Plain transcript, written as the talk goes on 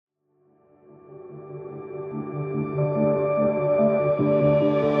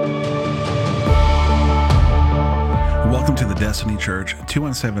Destiny Church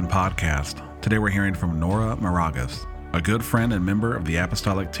 217 podcast. Today we're hearing from Nora Moragas, a good friend and member of the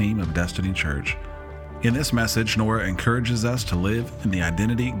apostolic team of Destiny Church. In this message, Nora encourages us to live in the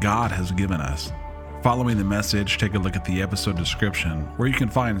identity God has given us. Following the message, take a look at the episode description, where you can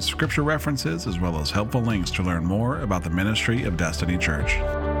find scripture references as well as helpful links to learn more about the ministry of Destiny Church.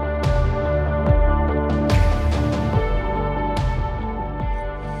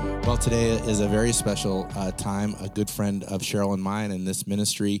 Well, today is a very special time. A good friend of Cheryl and mine in this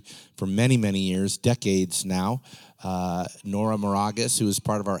ministry for many, many years, decades now. Nora Moragas, who is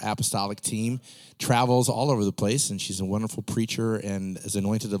part of our apostolic team, travels all over the place, and she's a wonderful preacher and is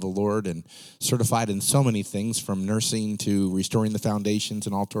anointed of the Lord and certified in so many things, from nursing to restoring the foundations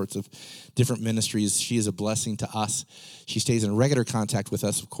and all sorts of different ministries. She is a blessing to us. She stays in regular contact with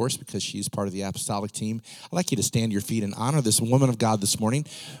us, of course, because she's part of the apostolic team. I'd like you to stand to your feet and honor this woman of God this morning.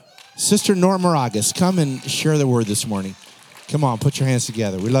 Sister Nora Moragas, come and share the word this morning. Come on, put your hands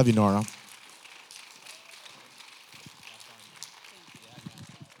together. We love you, Nora.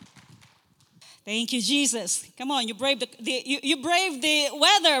 Thank you, Jesus. Come on, you brave you brave the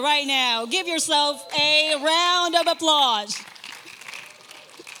weather right now. Give yourself a round of applause.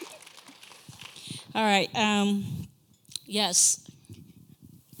 All right. Yes.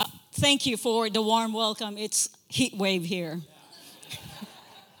 Thank you for the warm welcome. It's heat wave here.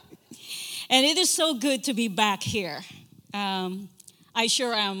 And it is so good to be back here. I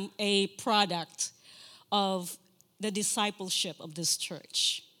sure am a product of the discipleship of this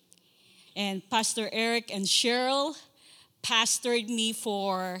church. And Pastor Eric and Cheryl pastored me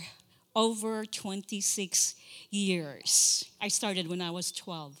for over 26 years. I started when I was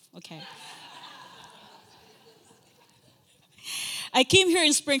 12, okay? I came here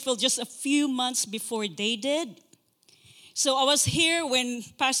in Springfield just a few months before they did. So I was here when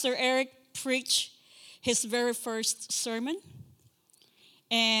Pastor Eric preached his very first sermon.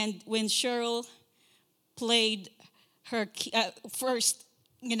 And when Cheryl played her first,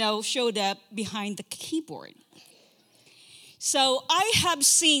 showed up behind the keyboard. So I have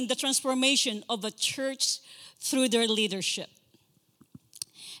seen the transformation of a church through their leadership.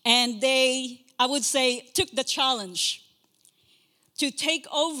 And they, I would say, took the challenge to take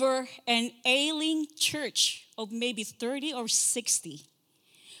over an ailing church of maybe 30 or 60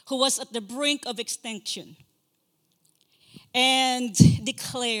 who was at the brink of extinction, and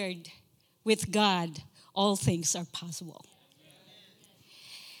declared, with God, all things are possible.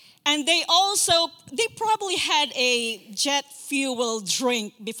 And they probably had a jet fuel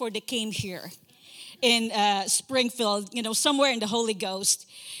drink before they came here in Springfield, somewhere in the Holy Ghost,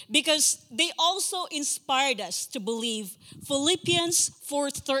 because they also inspired us to believe Philippians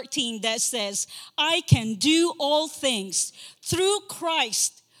 4:13 that says, I can do all things through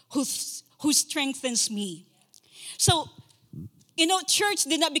Christ who strengthens me. So, church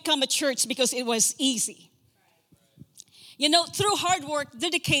did not become a church because it was easy. Through hard work,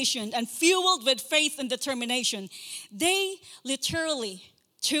 dedication, and fueled with faith and determination, they literally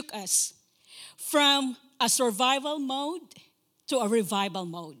took us from a survival mode to a revival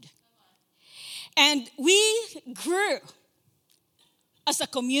mode. And we grew as a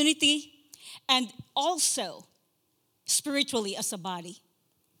community and also spiritually as a body.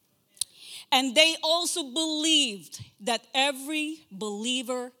 And they also believed that every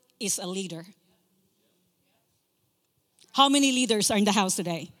believer is a leader. How many leaders are in the house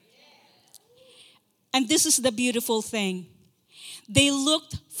today? And this is the beautiful thing. They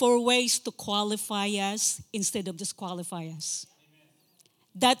looked for ways to qualify us instead of disqualify us.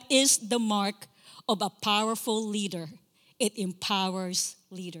 That is the mark of a powerful leader. It empowers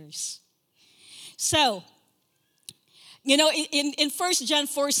leaders. So, in 1 John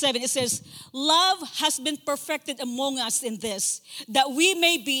 4:7, it says, love has been perfected among us in this, that we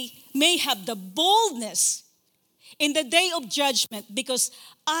may have the boldness in the day of judgment, because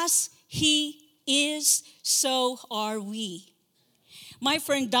as he is, so are we. My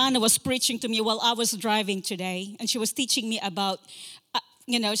friend Donna was preaching to me while I was driving today, and she was teaching me about,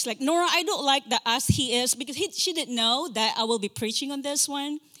 it's like, Nora, I don't like the as he is, because she didn't know that I will be preaching on this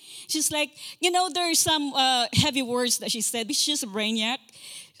one. She's like, there are some heavy words that she said, but she's a brainiac.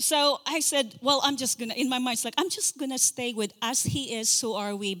 So I said, well, in my mind, it's like, I'm just going to stay with as he is, so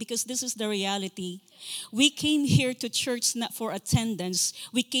are we, because this is the reality. We came here to church not for attendance.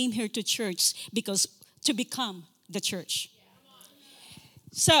 We came here to church because to become the church.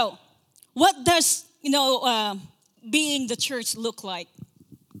 So what does, being the church look like?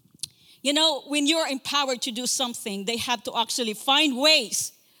 When you're empowered to do something, they have to actually find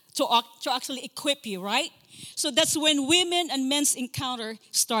ways to actually equip you, right? So that's when women and men's encounter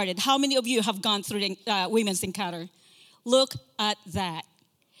started. How many of you have gone through the women's encounter? Look at that.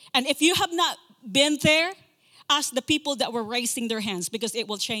 And if you have not been there, ask the people that were raising their hands because it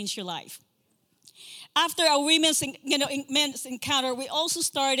will change your life. After our men's encounter, we also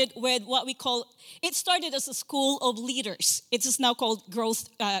started with what we call, it started as a school of leaders. It is now called Growth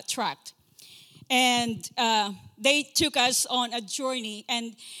Tract. And they took us on a journey.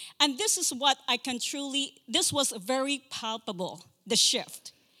 And this is what I can this was very palpable, the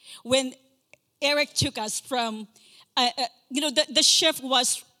shift. When Eric took us from, the shift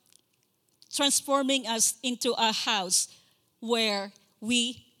was transforming us into a house where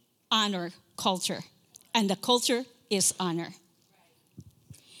we honor culture. And the culture is honor.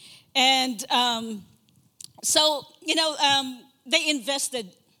 And they invested.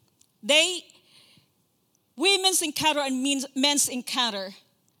 Women's encounter and men's encounter,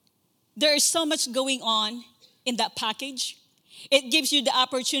 there is so much going on in that package. It gives you the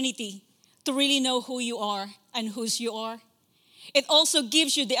opportunity to really know who you are and whose you are. It also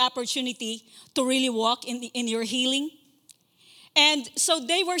gives you the opportunity to really walk in your healing. And so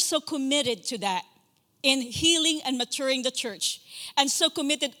they were so committed to that, in healing and maturing the church. And so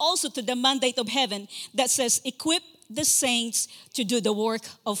committed also to the mandate of heaven that says, equip the saints to do the work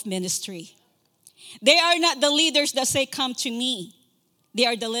of ministry. They are not the leaders that say, come to me. They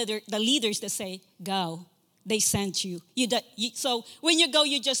are the leaders that say, go. They sent you. So when you go,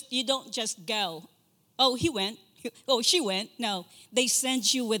 you don't just go. Oh, he went. Oh, she went. No, they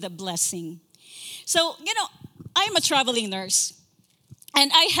sent you with a blessing. So, I'm a traveling nurse.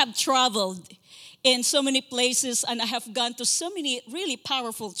 And I have traveled in so many places, and I have gone to so many really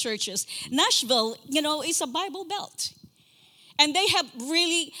powerful churches. Nashville, is a Bible belt. And they have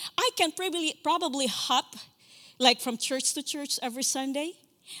I can probably hop like from church to church every Sunday.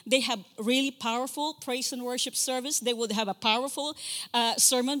 They have really powerful praise and worship service. They would have a powerful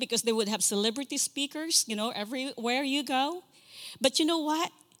sermon because they would have celebrity speakers, everywhere you go. But you know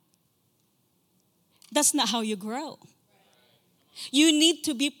what? That's not how you grow. You need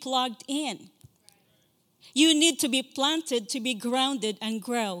to be plugged in. You need to be planted to be grounded and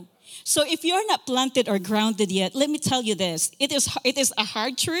grow. So if you're not planted or grounded yet, let me tell you this. It is a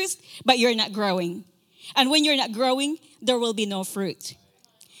hard truth, but you're not growing. And when you're not growing, there will be no fruit.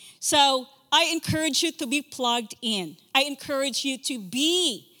 So I encourage you to be plugged in. I encourage you to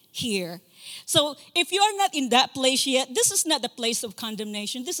be here. So if you're not in that place yet, this is not the place of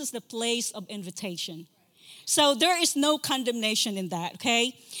condemnation. This is the place of invitation. So there is no condemnation in that,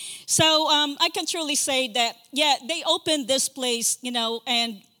 okay? So I can truly say that, they opened this place,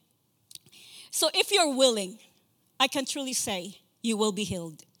 and so if you're willing, I can truly say you will be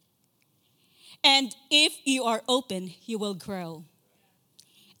healed. And if you are open, you will grow.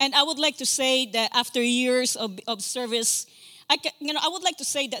 And I would like to say that after years of service, I would like to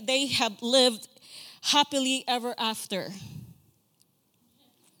say that they have lived happily ever after.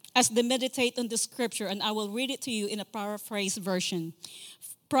 As they meditate on the scripture, and I will read it to you in a paraphrase version.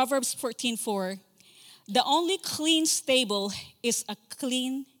 Proverbs 14:4. The only clean stable is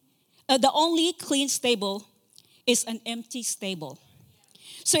the only clean stable is an empty stable.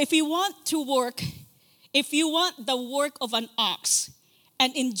 So if you want the work of an ox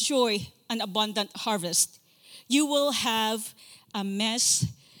and enjoy an abundant harvest, you will have a mess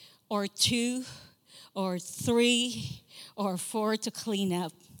or two or three or four to clean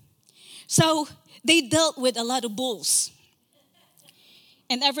up. So they dealt with a lot of bulls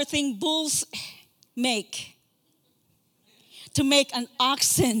and everything bulls make to make an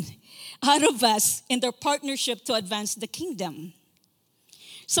oxen out of us in their partnership to advance the kingdom.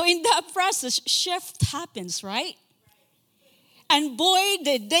 So in that process, shift happens, right? And boy,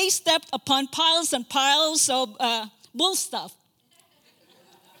 did they step upon piles and piles of bull stuff.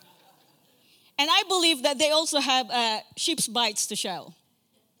 And I believe that they also have sheep's bites to show.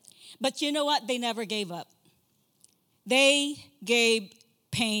 But you know what? They never gave up. They gave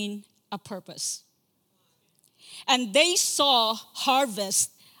pain a purpose. And they saw harvest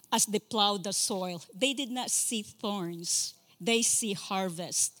as they plowed the soil. They did not see thorns. They see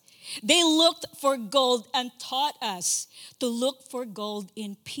harvest. They looked for gold and taught us to look for gold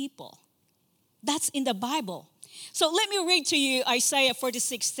in people. That's in the Bible. So let me read to you Isaiah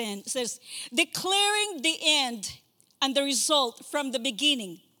 46:10. It says, declaring the end and the result from the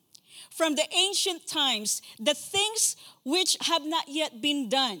beginning, from the ancient times, the things which have not yet been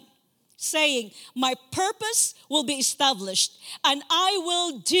done, saying, my purpose will be established, and I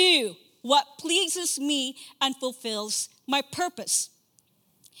will do what pleases me and fulfills my purpose.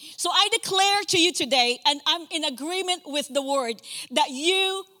 So I declare to you today, and I'm in agreement with the word, that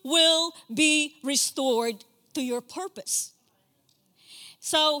you will be restored to your purpose.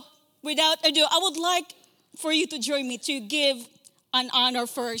 So without ado, I would like for you to join me to give an honor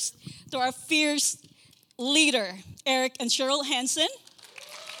first to our fierce leader, Eric and Cheryl Hansen.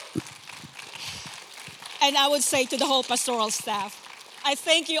 And I would say to the whole pastoral staff, I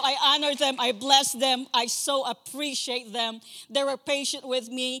thank you, I honor them, I bless them, I so appreciate them. They were patient with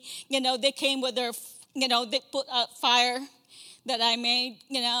me. They came with their, they put a fire that I made,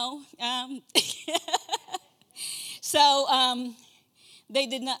 So they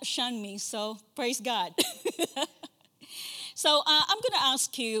did not shun me, so praise God. So I'm going to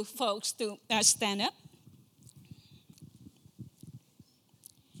ask you folks to stand up.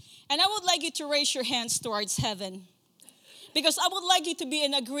 And I would like you to raise your hands towards heaven, because I would like you to be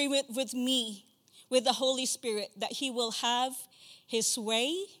in agreement with me, with the Holy Spirit, that He will have His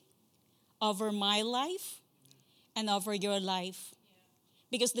way over my life and over your life.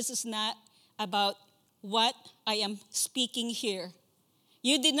 Because this is not about what I am speaking here.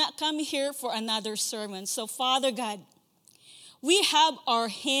 You did not come here for another sermon. So, Father God, we have our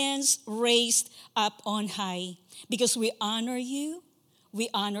hands raised up on high because we honor you, we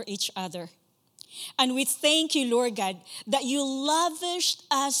honor each other. And we thank you, Lord God, that you lavished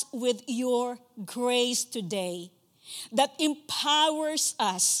us with your grace today that empowers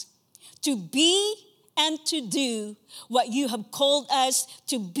us to be and to do what you have called us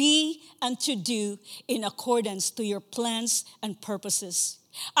to be and to do in accordance to your plans and purposes.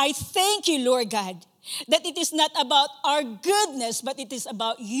 I thank you, Lord God, that it is not about our goodness, but it is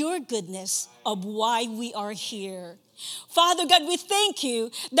about your goodness of why we are here. Father God, we thank you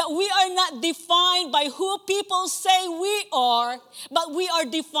that we are not defined by who people say we are, but we are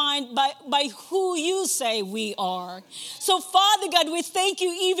defined by who you say we are. So, Father God, we thank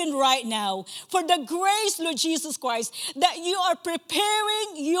you even right now for the grace, Lord Jesus Christ, that you are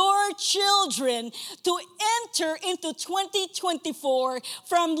preparing your children to enter into 2024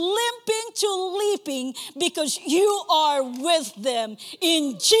 from limping to leaping because you are with them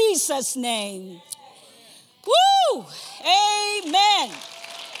in Jesus' name. Woo! Amen.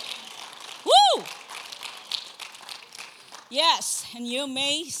 Woo! Yes, and you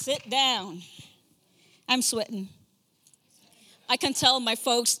may sit down. I'm sweating. I can tell my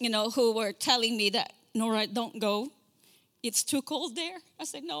folks, who were telling me that, Nora, don't go. It's too cold there. I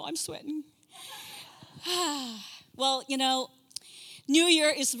said, no, I'm sweating. Well, New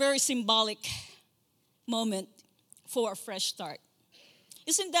Year is a very symbolic moment for a fresh start.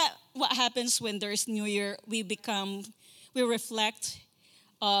 Isn't that what happens when there's New Year? We reflect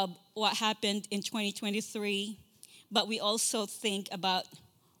what happened in 2023, but we also think about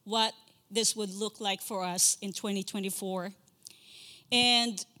what this would look like for us in 2024.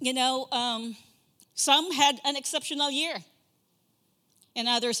 And, some had an exceptional year, and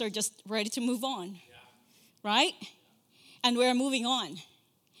others are just ready to move on, right? And we're moving on.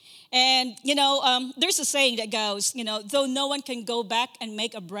 And, there's a saying that goes, though no one can go back and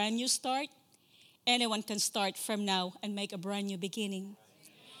make a brand new start, anyone can start from now and make a brand new beginning.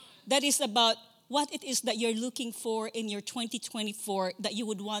 That is about what it is that you're looking for in your 2024 that you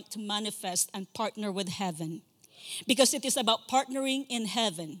would want to manifest and partner with heaven. Because it is about partnering in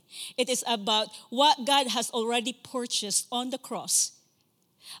heaven. It is about what God has already purchased on the cross.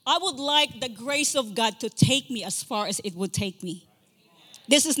 I would like the grace of God to take me as far as it would take me.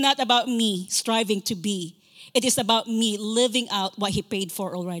 This is not about me striving to be. It is about me living out what He paid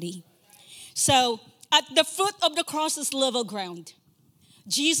for already. So, at the foot of the cross is level ground.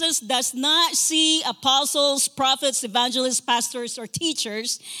 Jesus does not see apostles, prophets, evangelists, pastors, or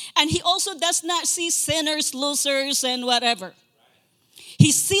teachers. And He also does not see sinners, losers, and whatever.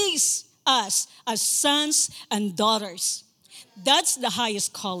 He sees us as sons and daughters. That's the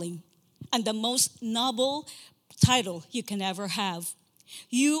highest calling and the most noble title you can ever have.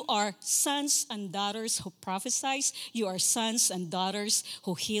 You are sons and daughters who prophesy. You are sons and daughters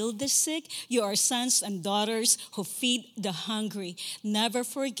who heal the sick. You are sons and daughters who feed the hungry. Never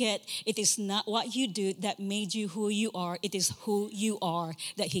forget, it is not what you do that made you who you are. It is who you are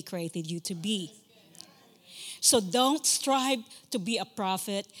that He created you to be. So don't strive to be a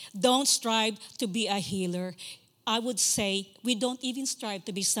prophet. Don't strive to be a healer. I would say we don't even strive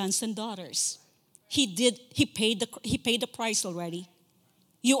to be sons and daughters. He paid the price already.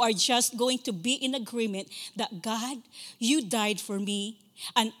 You are just going to be in agreement that God, you died for me,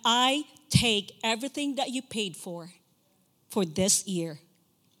 and I take everything that you paid for this year.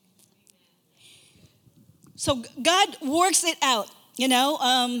 So God works it out,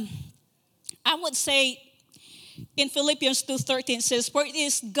 I would say in Philippians 2:13 it says, for it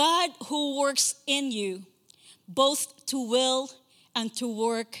is God who works in you, both to will and to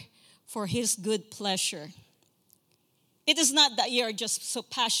work for His good pleasure. It is not that you're just so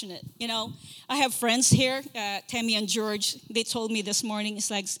passionate. I have friends here, Tammy and George. They told me this morning, it's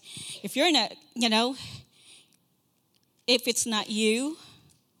like, if you're not, if it's not you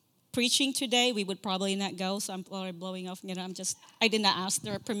preaching today, we would probably not go. So I'm probably blowing off. I did not ask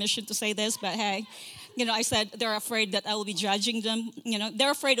their permission to say this, but hey, I said they're afraid that I will be judging them.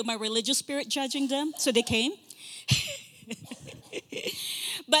 They're afraid of my religious spirit judging them, so they came.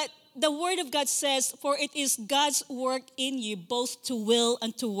 But the word of God says, for it is God's work in you, both to will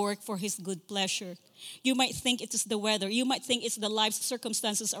and to work for his good pleasure. You might think it is the weather. You might think it's the life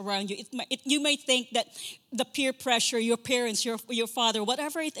circumstances around you. You might think that the peer pressure, your parents, your father,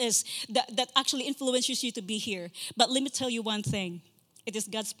 whatever it is that actually influences you to be here. But let me tell you one thing. It is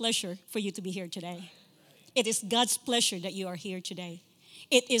God's pleasure for you to be here today. It is God's pleasure that you are here today.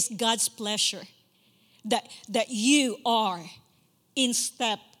 It is God's pleasure that you are in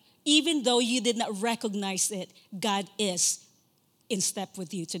step. Even though you did not recognize it, God is in step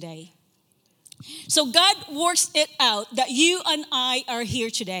with you today. So God works it out that you and I are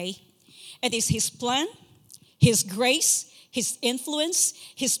here today. It is his plan, his grace, his influence,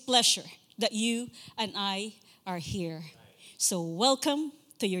 his pleasure that you and I are here. So welcome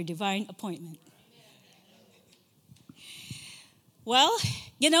to your divine appointment. Well,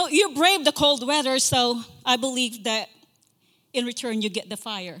 you braved the cold weather, so I believe that in return you get the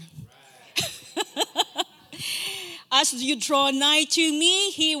fire. As you draw nigh to me,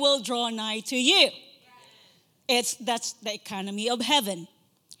 he will draw nigh to you. That's the economy of heaven.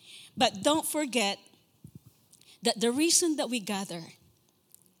 But don't forget that the reason that we gather,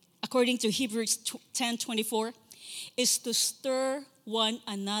 according to Hebrews 10:24, is to stir one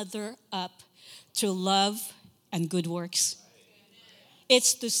another up to love and good works.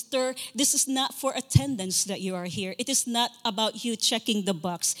 It's to stir. This is not for attendance that you are here. It is not about you checking the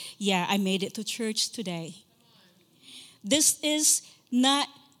box. Yeah, I made it to church today. This is not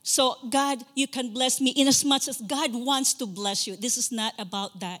so God, you can bless me in as much as God wants to bless you. This is not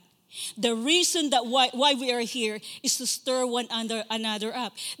about that. The reason that why we are here is to stir one another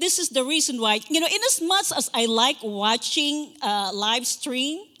up. This is the reason why, in as much as I like watching live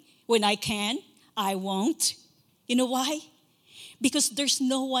stream when I can, I won't. You know why? Because there's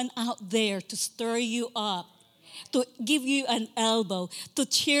no one out there to stir you up, to give you an elbow, to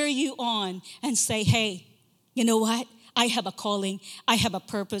cheer you on and say, hey, you know what? I have a calling. I have a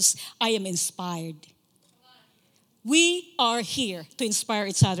purpose. I am inspired. We are here to inspire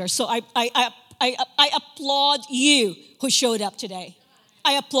each other. So I applaud you who showed up today.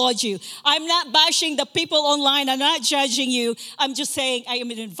 I applaud you. I'm not bashing the people online. I'm not judging you. I'm just saying I am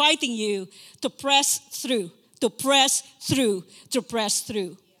inviting you to press through. To press through, to press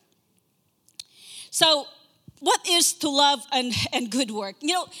through. So, what is to love and good work?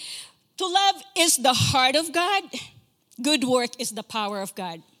 To love is the heart of God. Good work is the power of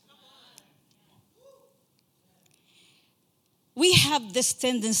God. We have this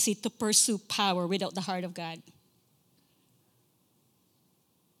tendency to pursue power without the heart of God.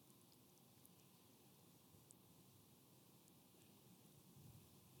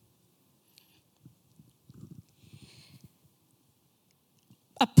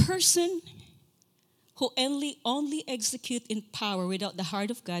 A person who only execute in power without the heart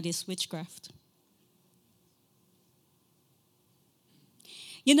of God is witchcraft.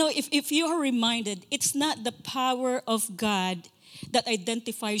 If you are reminded, it's not the power of God that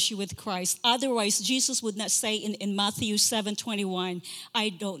identifies you with Christ. Otherwise, Jesus would not say in Matthew 7:21, I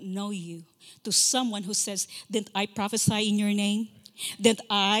don't know you. To someone who says, didn't I prophesy in your name? Did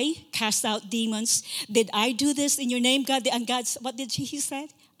I cast out demons? Did I do this in your name, God? And God, what did he say?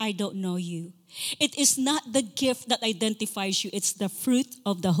 I don't know you. It is not the gift that identifies you. It's the fruit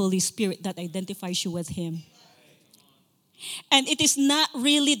of the Holy Spirit that identifies you with him. And it is not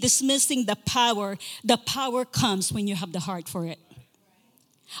really dismissing the power. The power comes when you have the heart for it.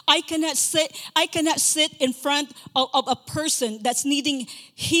 I cannot sit in front of a person that's needing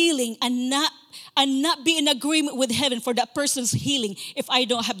healing and not be in agreement with heaven for that person's healing if I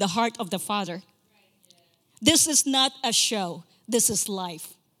don't have the heart of the Father. This is not a show. This is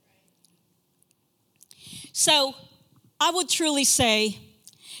life. So I would truly say,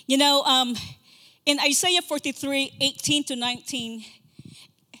 in Isaiah 43, 18 to 19,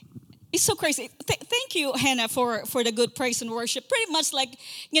 it's so crazy. Thank you, Hannah, for the good praise and worship. Pretty much like,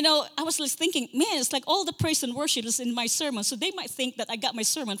 I was just thinking, man, it's like all the praise and worship is in my sermon. So they might think that I got my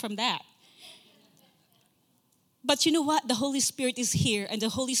sermon from that. But you know what? The Holy Spirit is here, and the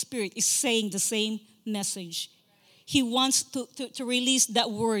Holy Spirit is saying the same message. He wants to release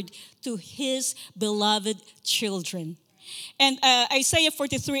that word to his beloved children. And Isaiah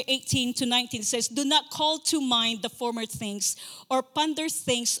 43:18-19 says, "Do not call to mind the former things or ponder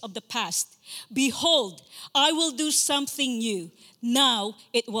things of the past. Behold, I will do something new. Now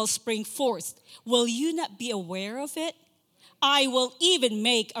it will spring forth. Will you not be aware of it? I will even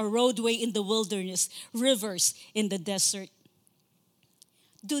make a roadway in the wilderness, rivers in the desert."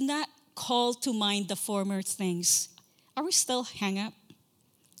 Do not call to mind the former things. Are we still hung up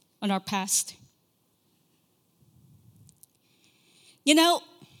on our past? You know,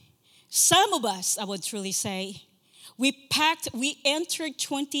 some of us, I would truly say, we entered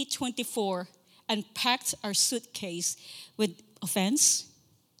 2024 and packed our suitcase with offense,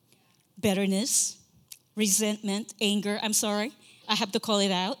 bitterness, resentment, anger. I'm sorry, I have to call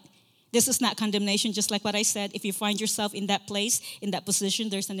it out. This is not condemnation, just like what I said. If you find yourself in that place, in that position,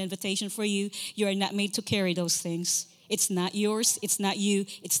 there's an invitation for you. You are not made to carry those things. It's not yours. It's not you.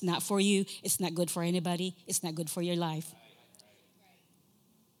 It's not for you. It's not good for anybody. It's not good for your life.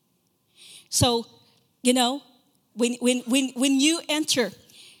 So, you know, when you enter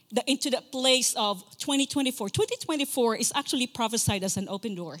into the place of 2024 is actually prophesied as an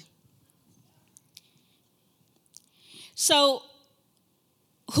open door. So,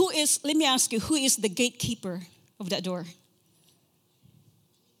 let me ask you, who is the gatekeeper of that door?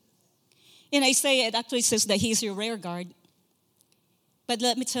 In Isaiah, it actually says that he is your rear guard. But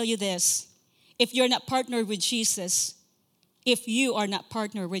let me tell you this, if you're not partnered with Jesus, if you are not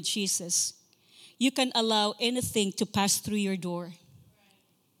partnered with Jesus, you can allow anything to pass through your door.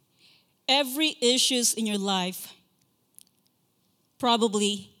 Every issues in your life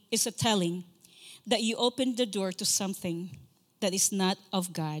probably is a telling that you opened the door to something that is not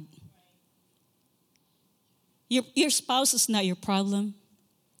of God. Your spouse is not your problem.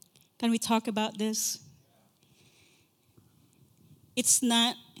 Can we talk about this? It's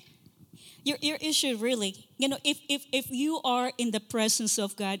not your issue, really. You know, if you are in the presence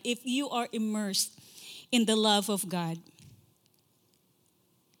of God, if you are immersed in the love of God,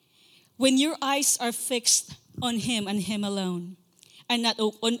 when your eyes are fixed on Him and Him alone, and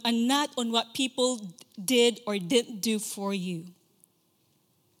not on what people did or didn't do for you.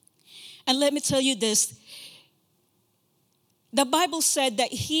 And let me tell you this. The Bible said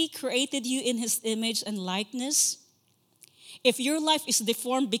that He created you in His image and likeness. If your life is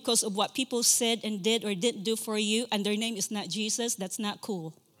deformed because of what people said and did or didn't do for you, and their name is not Jesus, that's not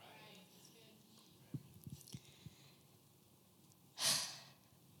cool.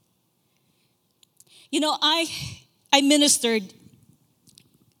 You know, I ministered.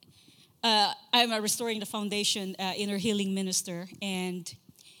 I'm a Restoring the Foundation inner healing minister, and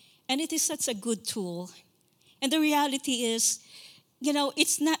it is such a good tool. And the reality is, you know,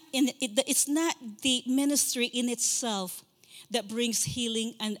 it's not the ministry in itself that brings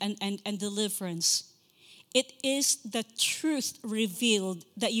healing and deliverance. It is the truth revealed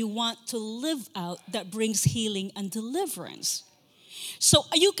that you want to live out that brings healing and deliverance. So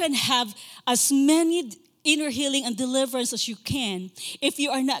you can have as many inner healing and deliverance as you can if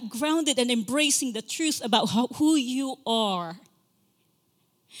you are not grounded and embracing the truth about who you are.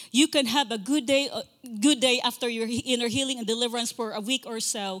 You can have a good day after your inner healing and deliverance for a week or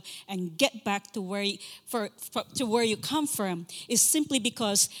so and get back to where you come from. Is simply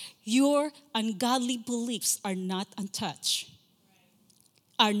because your ungodly beliefs are not untouched,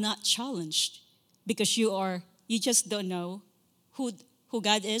 are not challenged, because you just don't know who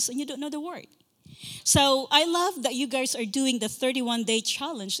God is and you don't know the word. So I love that you guys are doing the 31-day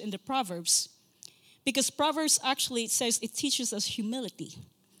challenge in the Proverbs, because Proverbs actually, it says it teaches us humility,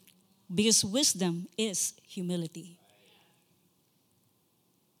 because wisdom is humility.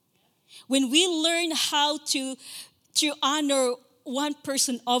 When we learn how to honor one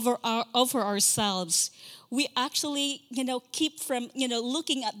person over ourselves, we actually, keep from,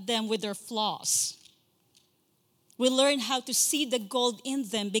 looking at them with their flaws. We learn how to see the gold in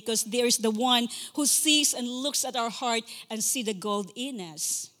them, because there's the one who sees and looks at our heart and see the gold in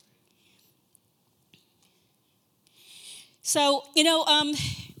us. So,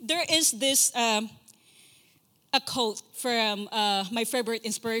 there is this a quote from my favorite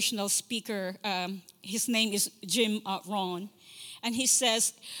inspirational speaker. His name is Jim Rohn. And he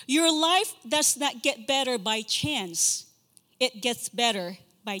says, "Your life does not get better by chance. It gets better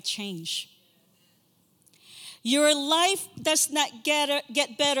by change." Your life does not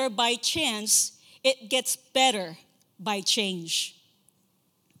get better by chance. It gets better by change.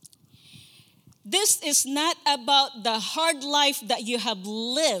 This is not about the hard life that you have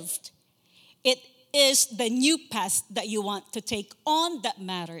lived. It is the new path that you want to take on that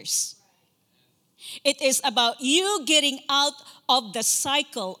matters. It is about you getting out of the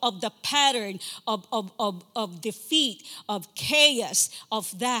cycle, of the pattern of defeat, of chaos,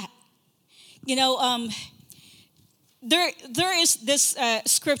 of that. You know, there is this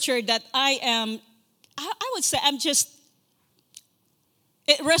scripture that I would say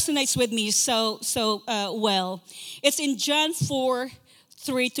it resonates with me so well. It's in John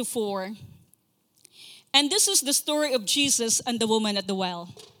 4:3-4. And this is the story of Jesus and the woman at the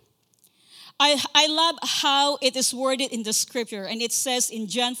well. I love how it is worded in the scripture, and it says in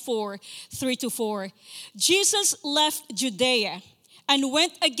John 4:3-4, Jesus left Judea and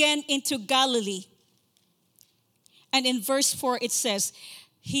went again into Galilee. And in verse 4 it says,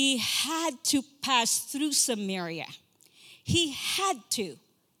 he had to pass through Samaria. He had to.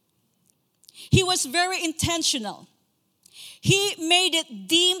 He was very intentional. He made it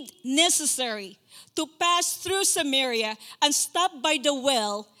deemed necessary to pass through Samaria and stop by the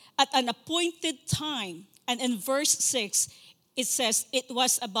well at an appointed time. And in verse 6, it says it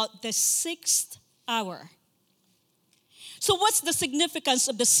was about the 6th hour. So what's the significance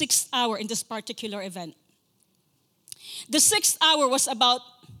of the 6th hour in this particular event? The 6th hour was about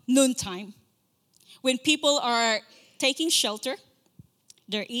noontime, when people are taking shelter,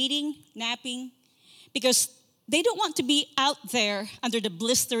 they're eating, napping, because they don't want to be out there under the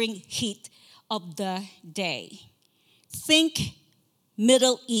blistering heat of the day. Think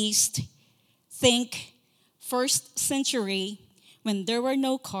Middle East, think 1st century, when there were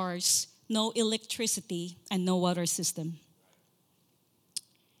no cars, no electricity, and no water system.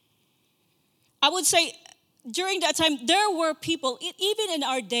 I would say during that time, there were people, even in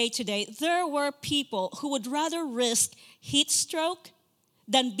our day today, there were people who would rather risk heat stroke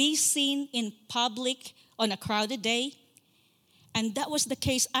than be seen in public on a crowded day. And that was the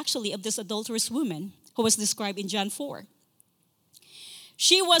case, actually, of this adulterous woman who was described in John 4.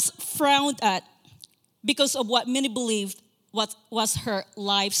 She was frowned at because of what many believed was her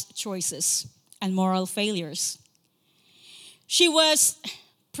life's choices and moral failures. She was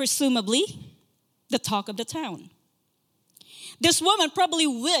presumably the talk of the town. This woman probably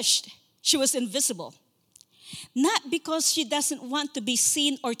wished she was invisible, not because she doesn't want to be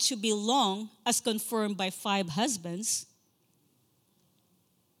seen or to belong, as confirmed by 5 husbands,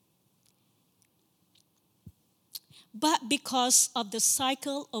 but because of the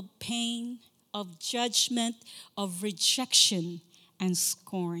cycle of pain, of judgment, of rejection and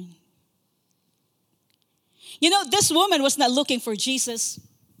scorn. You know, this woman was not looking for Jesus.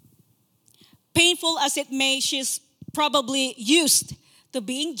 Painful as it may, she's probably used to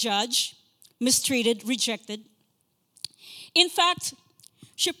being judged, mistreated, rejected. In fact,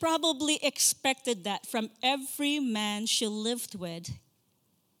 she probably expected that from every man she lived with,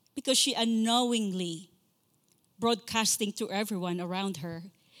 because she unknowingly broadcasting to everyone around her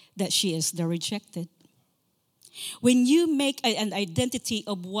that she is the rejected. When you make an identity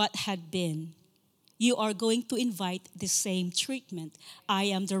of what had been, you are going to invite the same treatment. I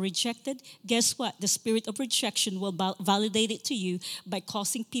am the rejected. Guess what? The spirit of rejection will validate it to you by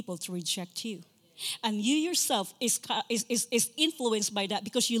causing people to reject you. And you yourself is influenced by that,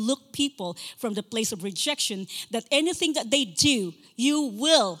 because you look people from the place of rejection, that anything that they do, you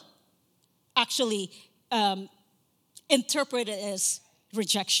will actually interpret it as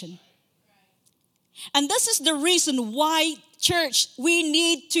rejection. And this is the reason why, church, we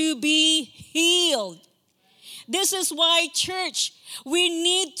need to be healed. This is why, church, we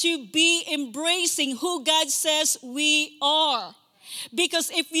need to be embracing who God says we are.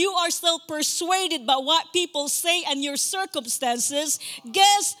 Because if you are still persuaded by what people say and your circumstances,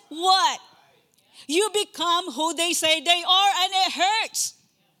 guess what? You become who they say they are, and it hurts.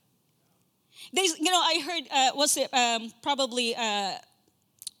 I heard, probably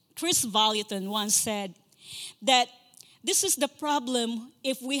Chris Vallotton once said that this is the problem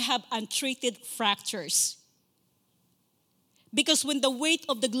if we have untreated fractures. Because when the weight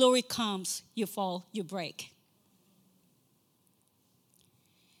of the glory comes, you fall, you break.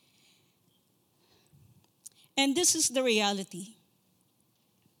 And this is the reality.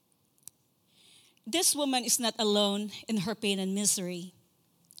 This woman is not alone in her pain and misery.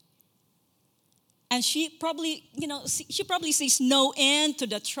 And she probably sees no end to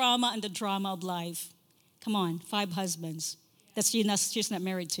the trauma and the drama of life. Come on, 5 husbands that she's not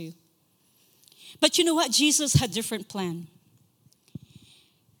married to. But you know what? Jesus had a different plan.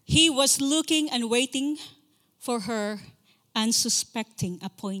 He was looking and waiting for her unsuspecting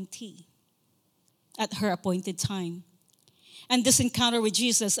appointee at her appointed time. And this encounter with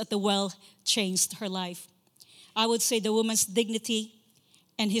Jesus at the well changed her life. I would say the woman's dignity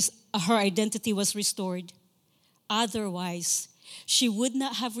and her identity was restored. Otherwise, she would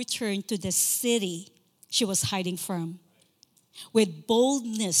not have returned to the city she was hiding from. With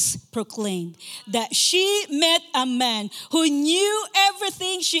boldness proclaimed that she met a man who knew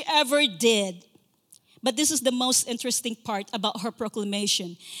everything she ever did. But this is the most interesting part about her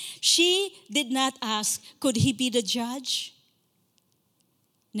proclamation. She did not ask, could he be the judge?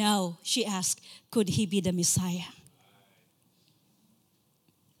 No, she asked, could he be the Messiah?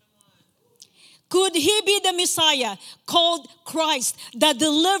 Could he be the Messiah called Christ, the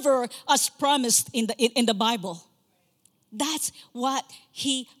deliverer as promised in the Bible? That's what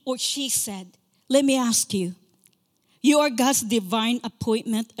he or she said. Let me ask you, you are God's divine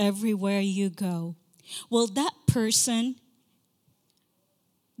appointment everywhere you go. Will that person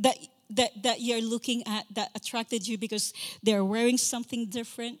that you're looking at that attracted you because they're wearing something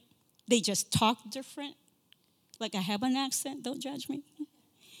different, they just talk different, like I have an accent, don't judge me,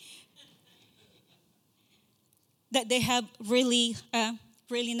 that they have really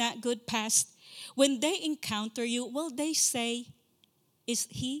not good past, when they encounter you, will they say, is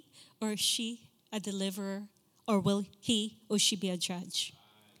he or she a deliverer, or will he or she be a judge?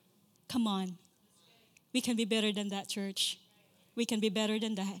 Come on. We can be better than that, church. We can be better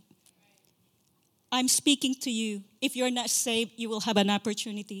than that. I'm speaking to you. If you're not saved, you will have an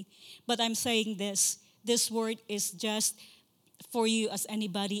opportunity. But I'm saying this. This word is just for you as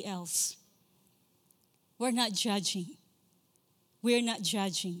anybody else. We're not judging. We're not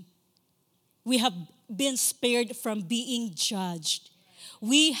judging. We have been spared from being judged.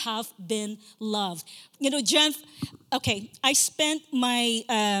 We have been loved. You know, I spent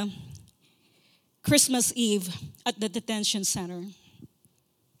my Christmas Eve at the detention center.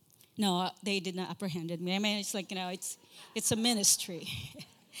 No, they did not apprehend me. I mean, it's like, it's a ministry.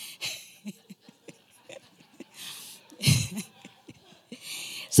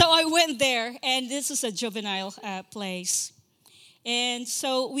 So I went there, and this is a juvenile place. And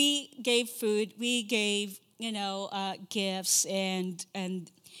so we gave food, we gave, gifts,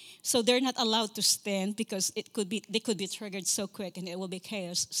 and so they're not allowed to stand because they could be triggered so quick and it will be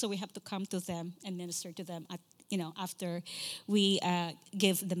chaos. So we have to come to them and minister to them after we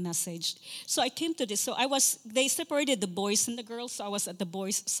give the message. So I came to this. So they separated the boys and the girls. So I was at the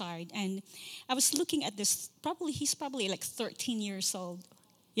boys' side, and I was looking at this. He's probably like 13 years old,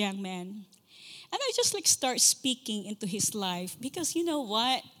 young man. And I just start speaking into his life because you know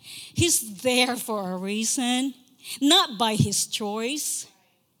what? He's there for a reason, not by his choice.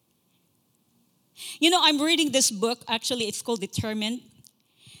 I'm reading this book. Actually, it's called Determined.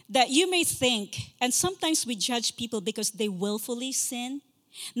 That you may think, and sometimes we judge people because they willfully sin,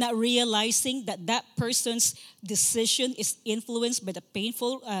 not realizing that person's decision is influenced by the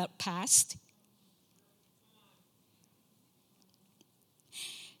painful past.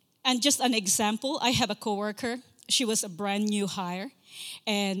 And just an example, I have a coworker. She was a brand new hire,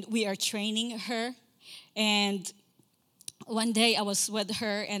 and we are training her. And one day I was with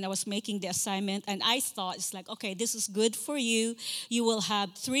her, and I was making the assignment, and I thought, it's like, okay, this is good for you. You will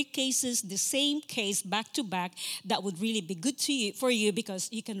have 3 cases, the same case back to back. That would really be good for you because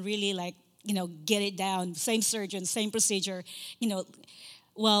you can really get it down. Same surgeon, same procedure.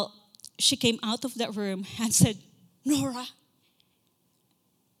 Well, she came out of that room and said, Nora,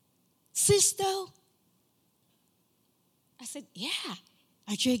 Sisto? I said, yeah.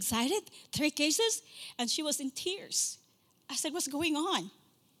 Aren't you excited? 3 cases? And she was in tears. I said, what's going on?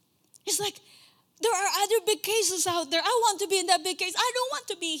 He's like, there are other big cases out there. I want to be in that big case. I don't want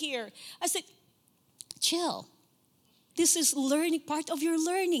to be here. I said, chill. This is part of your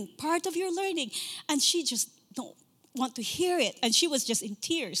learning. And she just don't want to hear it. And she was just in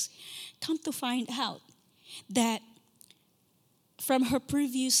tears. Come to find out that from her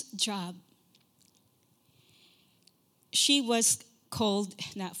previous job, she was called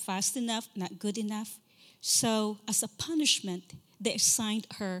not fast enough, not good enough. So as a punishment, they assigned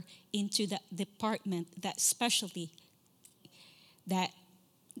her into that department, that specialty that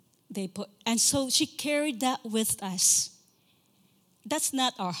they put. And so she carried that with us. That's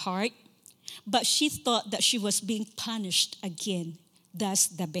not our heart, but she thought that she was being punished again. That's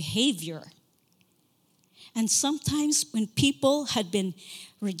the behavior. And sometimes when people had been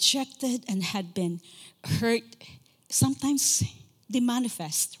rejected and had been hurt, sometimes they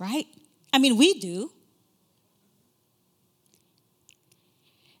manifest, right? I mean, we do.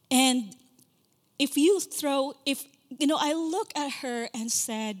 And I look at her and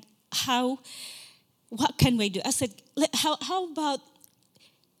said, what can we do? I said, how about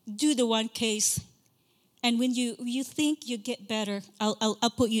do the one case, and when you think you get better,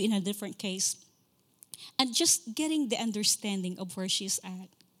 I'll put you in a different case. And just getting the understanding of where she's at.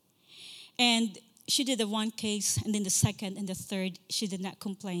 And she did the one case, and then the second and the third, she did not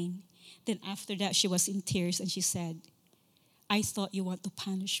complain. Then after that, she was in tears, and she said, I thought you want to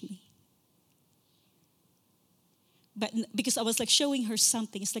punish me. But because I was like showing her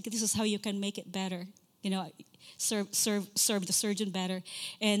something, it's like, this is how you can make it better. Serve the surgeon better.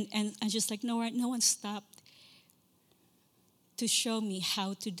 And just like, no one stopped to show me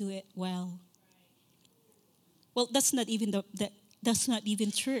how to do it well. Well, that's not even that's not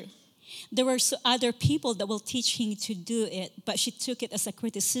even true. There were other people that will teach him to do it, but she took it as a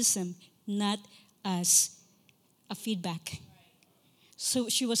criticism, not as a feedback. So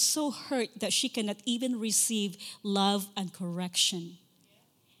she was so hurt that she cannot even receive love and correction.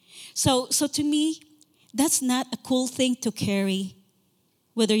 So to me, that's not a cool thing to carry,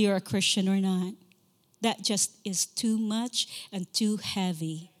 whether you're a Christian or not. That just is too much and too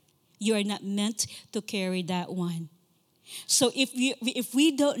heavy. You are not meant to carry that one. So if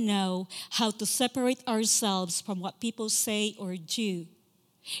we don't know how to separate ourselves from what people say or do,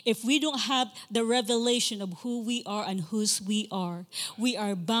 if we don't have the revelation of who we are and whose we are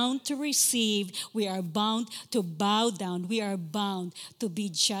bound to receive, we are bound to bow down, we are bound to be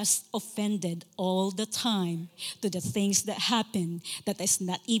just offended all the time to the things that happen that is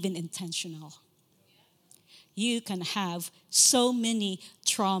not even intentional. You can have so many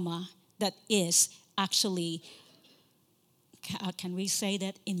trauma that is actually, can we say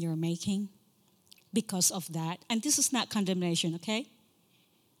that, in your making because of that. And this is not condemnation, okay?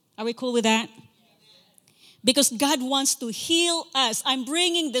 Are we cool with that? Because God wants to heal us. I'm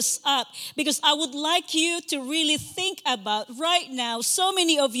bringing this up because I would like you to really think about right now. So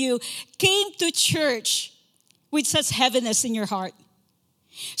many of you came to church with such heaviness in your heart.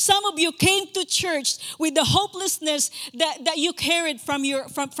 Some of you came to church with the hopelessness that you carried from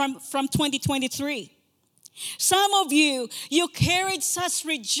 2023. Some of you carried such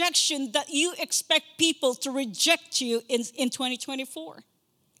rejection that you expect people to reject you in 2024.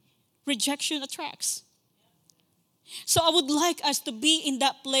 Rejection attracts. So I would like us to be in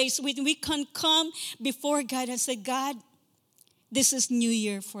that place when we can come before God and say, God, this is New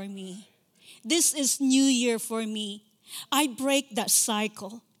Year for me. This is New Year for me. I break that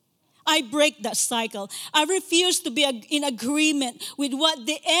cycle. I break that cycle. I refuse to be in agreement with what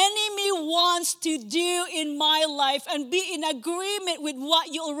the enemy wants to do in my life and be in agreement with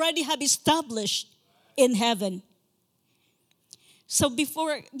what you already have established in heaven. So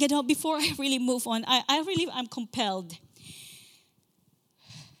before I really move on, I'm compelled.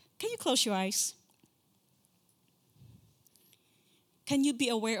 Can you close your eyes? Can you be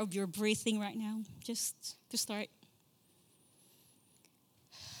aware of your breathing right now? Just to start.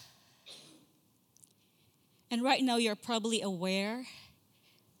 And right now you're probably aware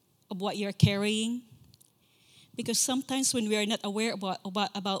of what you're carrying. Because sometimes when we are not aware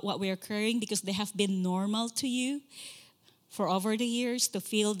about what we are carrying, because they have been normal to you for over the years to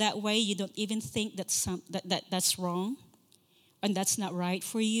feel that way, you don't even think that's wrong and that's not right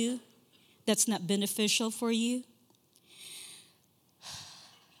for you. That's not beneficial for you.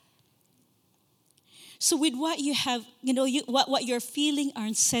 So with what you have, what you're feeling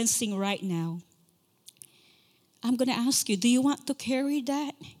and sensing right now, I'm going to ask you, do you want to carry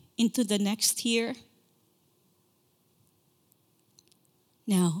that into the next year?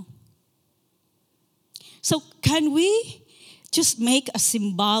 No. So can we just make a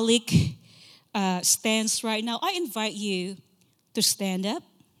symbolic stance right now? I invite you to stand up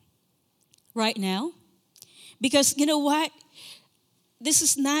right now. Because you know what? This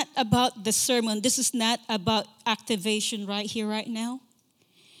is not about the sermon. This is not about activation right here, right now.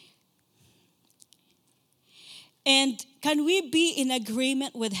 And can we be in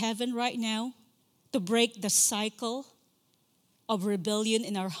agreement with heaven right now to break the cycle of rebellion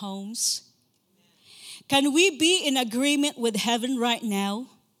in our homes? Can we be in agreement with heaven right now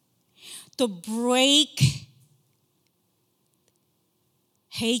to break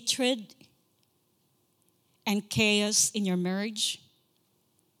hatred and chaos in your marriage?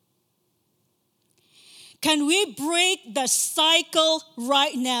 Can we break the cycle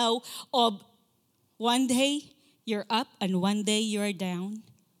right now of one day you're up and one day you're down?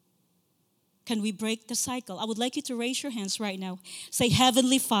 Can we break the cycle? I would like you to raise your hands right now. Say,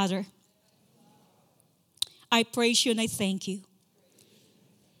 Heavenly Father, I praise you and I thank you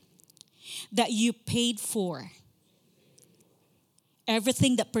that you paid for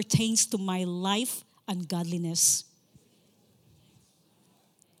everything that pertains to my life and godliness.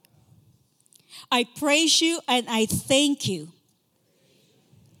 I praise you and I thank you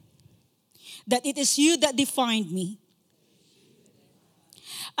that it is you that defined me.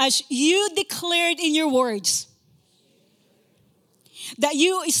 As you declared in your words, that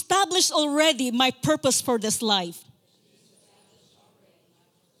you established already my purpose for this life.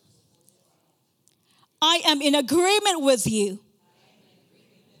 I am in agreement with you.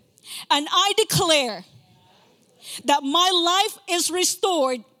 And I declare that my life is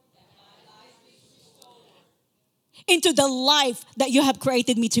restored into the life that you have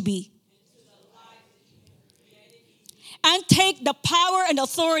created me to be. And take the power and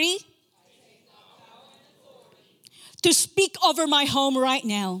authority to speak over my home right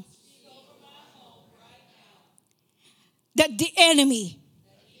now. That the enemy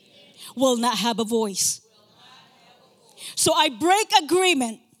will not have a voice. So I break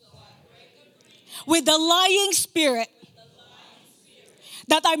agreement with the lying spirit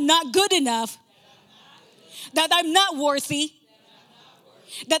that I'm not good enough, that I'm not worthy,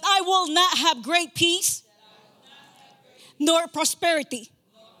 that I will not have great peace nor prosperity.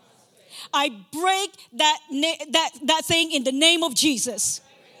 I break that thing in the name of Jesus.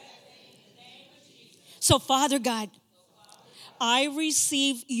 So Father God, I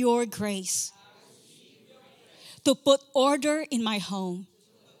receive your grace to put order in my home.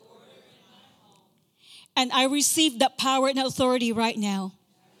 And I receive that power and authority right now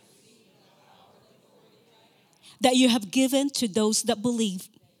that you have given to those that believe.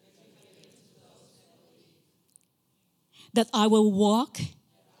 That I will walk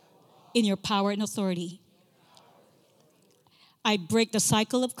in your power and authority. I break the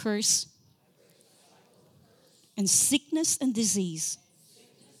cycle of curse and sickness and disease.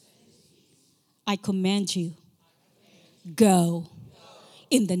 I command you, go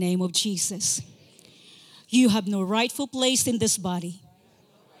in the name of Jesus. You have no rightful place in this body.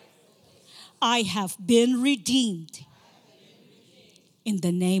 I have been redeemed in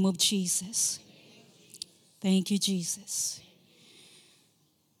the name of Jesus. Thank you, Jesus.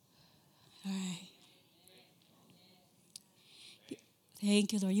 All right.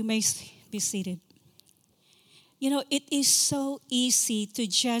 Thank you, Lord. You may be seated. You know, it is so easy to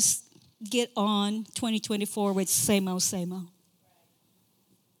just get on 2024 with same old, same old.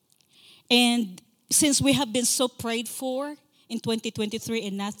 And since we have been so prayed for in 2023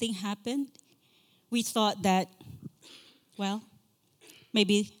 and nothing happened, we thought that, well,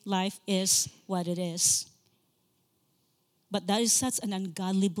 maybe life is what it is. But that is such an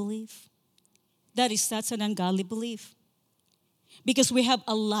ungodly belief. That is such an ungodly belief. Because we have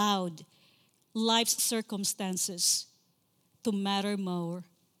allowed life's circumstances to matter more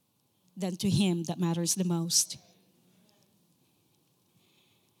than to Him that matters the most.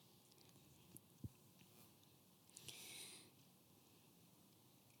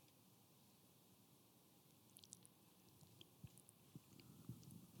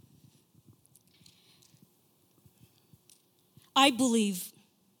 I believe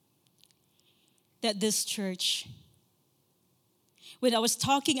that this church, when I was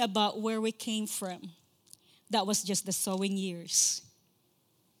talking about where we came from, that was just the sowing years.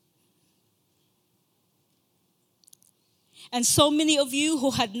 And so many of you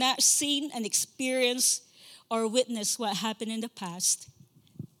who had not seen and experienced or witnessed what happened in the past,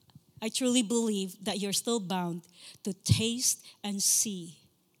 I truly believe that you're still bound to taste and see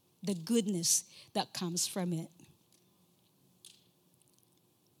the goodness that comes from it.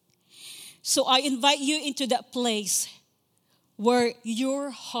 So I invite you into that place where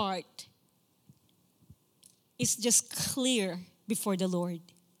your heart is just clear before the Lord.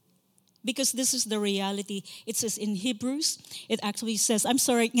 Because this is the reality. It says in Hebrews, it actually says, I'm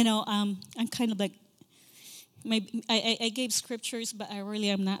sorry, I'm kind of like, I gave scriptures, but I really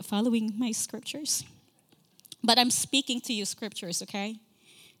am not following my scriptures. But I'm speaking to you scriptures, okay?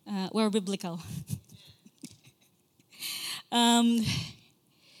 We're biblical.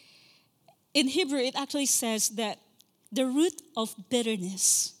 In Hebrew, it actually says that the root of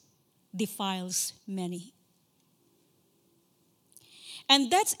bitterness defiles many.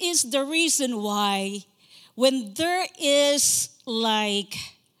 And that is the reason why when there is like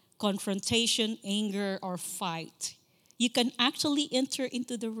confrontation, anger, or fight, you can actually enter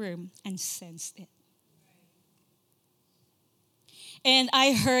into the room and sense it. And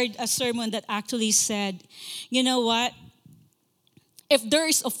I heard a sermon that actually said, you know what? If there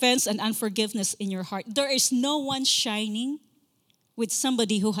is offense and unforgiveness in your heart, there is no one shining with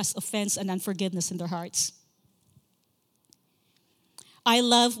somebody who has offense and unforgiveness in their hearts. I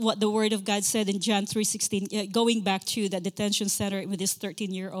love what the Word of God said in John 3:16, going back to the detention center with this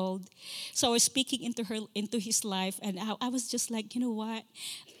 13-year-old. So I was speaking into his life, and I was just like, you know what?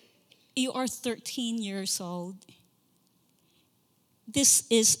 You are 13 years old. This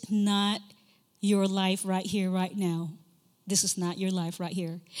is not your life right here, right now. This is not your life right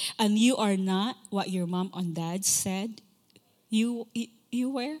here. And you are not what your mom and dad said you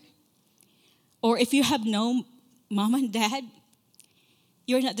were? Or if you have no mom and dad,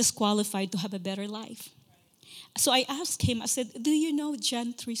 you're not disqualified to have a better life. So I asked him, I said, do you know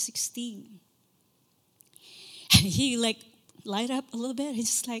John 3:16? And he like light up a little bit. He's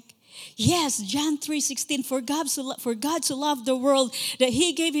just like, yes, John 3:16, for God so loved the world that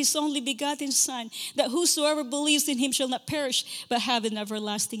he gave his only begotten Son, that whosoever believes in him shall not perish, but have an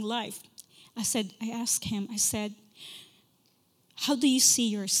everlasting life. I asked him, I said, how do you see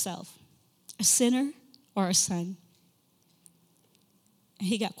yourself? A sinner or a son? And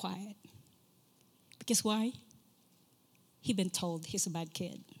he got quiet. Because why? He'd been told he's a bad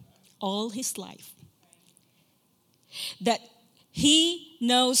kid all his life. That he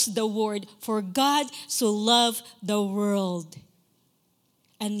knows the word, for God so loved the world.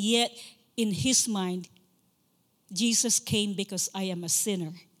 And yet, in his mind, Jesus came because I am a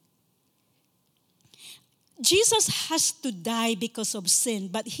sinner. Jesus has to die because of sin,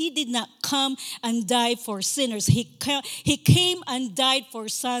 but he did not come and die for sinners. He came and died for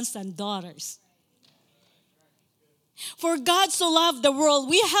sons and daughters. For God so loved the world.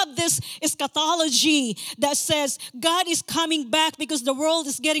 We have this eschatology that says God is coming back because the world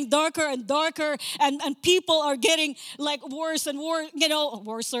is getting darker and darker, and people are getting like worse and worse,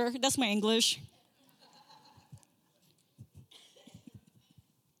 worser. That's my English.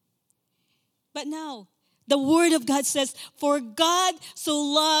 But now, the Word of God says, for God so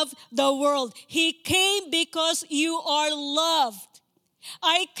loved the world. He came because you are loved.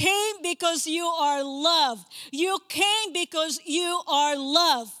 I came because you are loved. You came because you are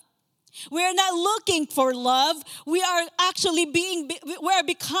loved. We are not looking for love. We are actually we are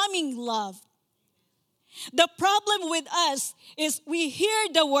becoming love. The problem with us is we hear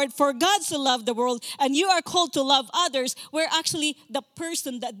the word, for God so loved the world, and you are called to love others. We're actually the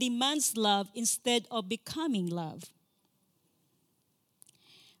person that demands love instead of becoming love.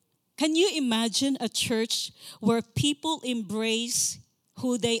 Can you imagine a church where people embrace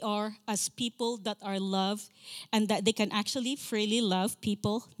who they are as people that are loved, and that they can actually freely love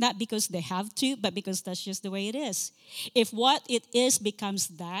people, not because they have to, but because that's just the way it is? If what it is becomes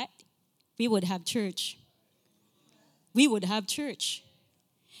that, we would have church. We would have church.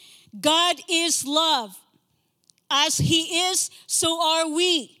 God is love. As He is, so are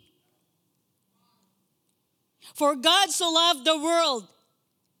we. For God so loved the world,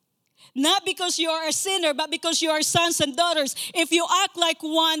 not because you are a sinner, but because you are sons and daughters. If you act like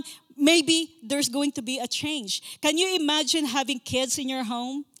one, maybe there's going to be a change. Can you imagine having kids in your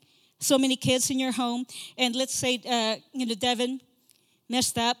home? So many kids in your home. And let's say, Devin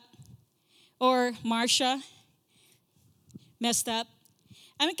messed up. Or Marsha messed up.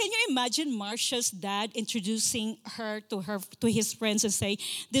 I mean, can you imagine Marsha's dad introducing her to his friends and say,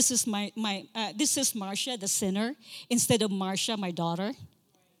 this is this is Marsha, the sinner, instead of Marsha, my daughter?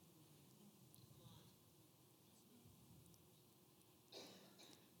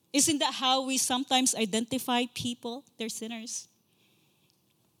 Isn't that how we sometimes identify people? They're sinners.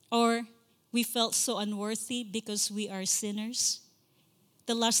 Or we felt so unworthy because we are sinners.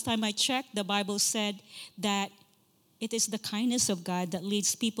 The last time I checked, the Bible said that it is the kindness of God that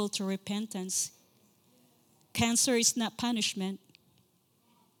leads people to repentance. Cancer is not punishment.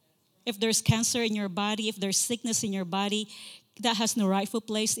 If there's cancer in your body, if there's sickness in your body, that has no rightful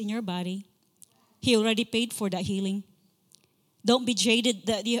place in your body. He already paid for that healing. Don't be jaded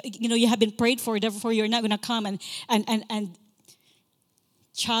that you have been prayed for, therefore you're not going to come and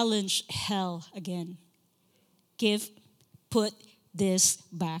challenge hell again. Put this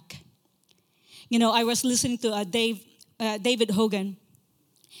back. I was listening to David Hogan.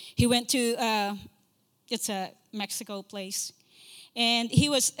 He went to it's a Mexico place, and he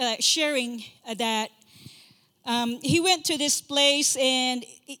was sharing that he went to this place, and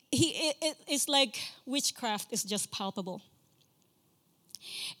it's like witchcraft is just palpable.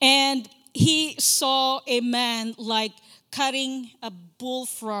 And he saw a man like cutting a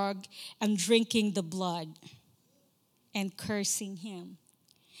bullfrog and drinking the blood and cursing him.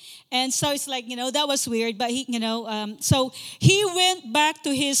 And so it's like, that was weird. But so he went back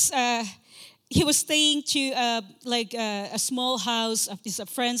to his, he was staying to a small house, it's a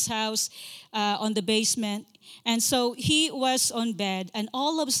friend's house on the basement. And so he was on bed, and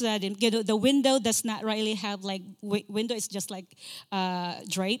all of a sudden, the window does not really have like window; it's just like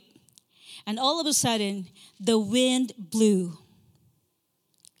drape. And all of a sudden, the wind blew,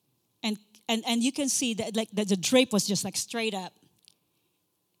 and you can see that the drape was just like straight up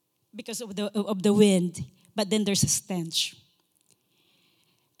because of the wind. But then there's a stench,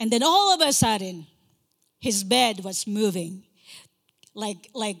 and then all of a sudden, his bed was moving. Like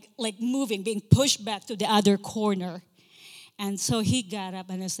moving, being pushed back to the other corner. And so he got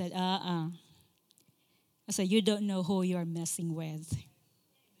up and I said, I said, you don't know who you're messing with.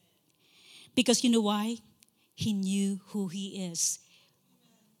 Because you know why? He knew who he is.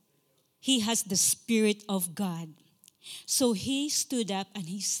 He has the Spirit of God. So he stood up and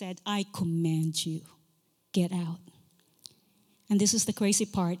he said, I command you, get out. And this is the crazy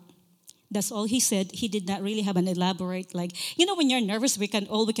part. That's all he said. He did not really have an elaborate, like, when you're nervous,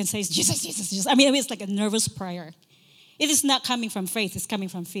 all we can say is, Jesus, Jesus, Jesus. I mean, it's like a nervous prayer. It is not coming from faith, it's coming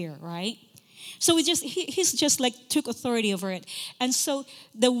from fear, right? So he's just like took authority over it. And so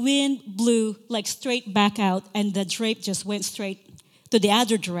the wind blew like straight back out and the drape just went straight to the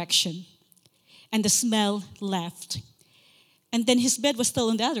other direction. And the smell left. And then his bed was still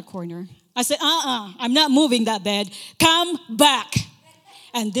in the other corner. I said, I'm not moving that bed. Come back.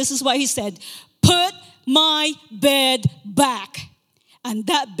 And this is what he said, put my bed back. And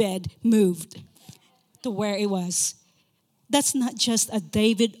that bed moved to where it was. That's not just a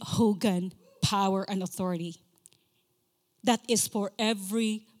David Hogan power and authority. That is for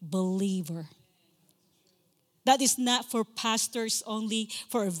every believer. That is not for pastors only,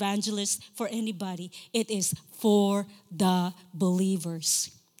 for evangelists, for anybody. It is for the believers.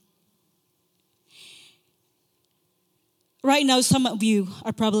 Right now, some of you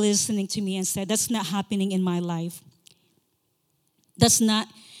are probably listening to me and said, that's not happening in my life. That's not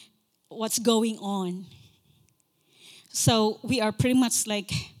what's going on. So we are pretty much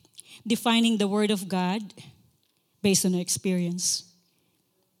like defining the Word of God based on our experience.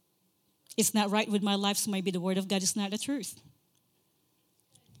 It's not right with my life, so maybe the Word of God is not the truth.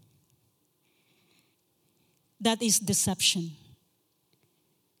 That is deception.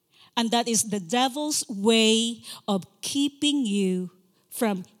 And that is the devil's way of keeping you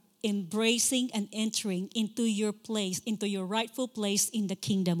from embracing and entering into your place, into your rightful place in the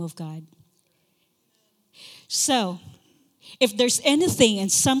kingdom of God. So, if there's anything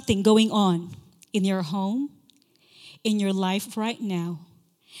and something going on in your home, in your life right now,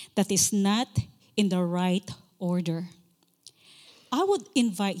 that is not in the right order, I would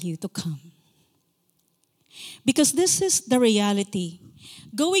invite you to come. Because this is the reality.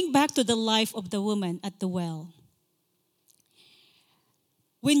 Going back to the life of the woman at the well.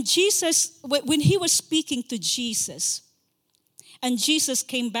 When he was speaking to Jesus, and Jesus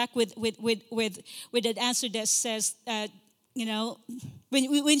came back with an answer that says,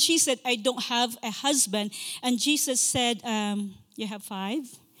 when she said, I don't have a husband, and Jesus said, you have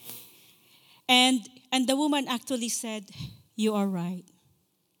 5? And the woman actually said, you are right.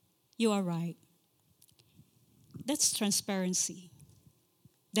 You are right. That's transparency.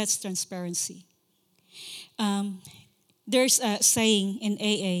 That's transparency. There's a saying in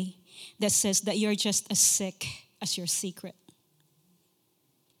AA that says that you're just as sick as your secret.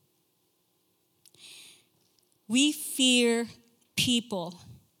 We fear people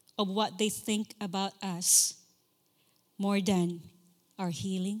of what they think about us more than our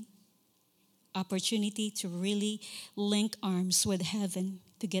healing, opportunity to really link arms with heaven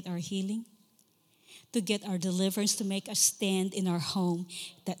to get our healing, to get our deliverance, to make a stand in our home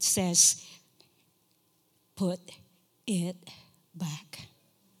that says, put it back.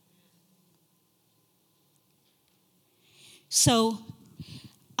 So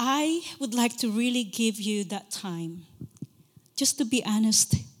I would like to really give you that time just to be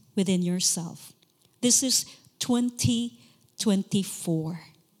honest within yourself. This is 2024.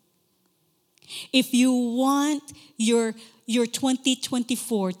 If you want your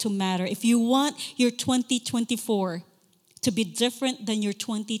 2024 to matter, if you want your 2024 to be different than your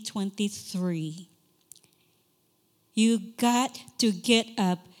 2023, you got to get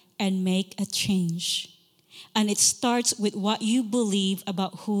up and make a change. And it starts with what you believe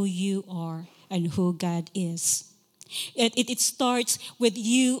about who you are and who God is. It starts with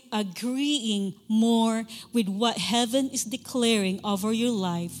you agreeing more with what heaven is declaring over your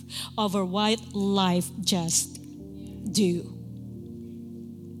life, over what life just do.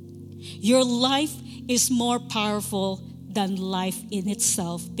 Your life is more powerful than life in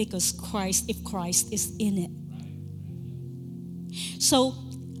itself because if Christ is in it. So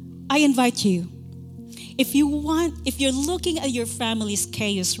I invite you, if you're looking at your family's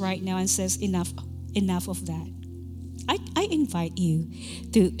chaos right now and says enough of that, I invite you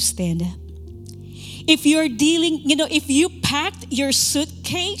to stand up. If you're if you packed your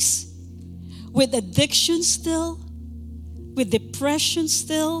suitcase with addiction still, with depression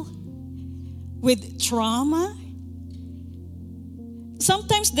still, with trauma,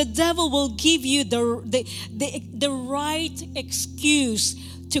 sometimes the devil will give you the right excuse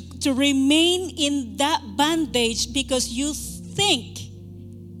to remain in that bondage because you think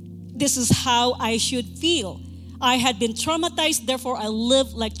this is how I should feel. I had been traumatized, therefore I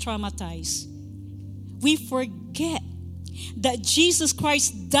live like traumatized. We forget that Jesus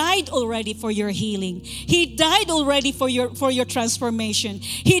Christ died already for your healing. He died already for your transformation.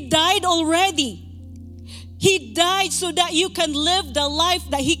 He died already. He died so that you can live the life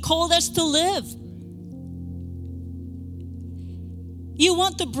that He called us to live. You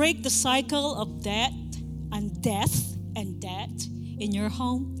want to break the cycle of debt and death in your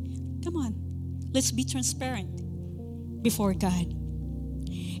home? Come on, let's be transparent before God.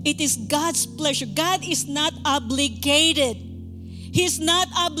 It is God's pleasure. God is not obligated. He's not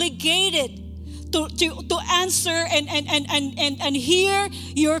obligated to answer and hear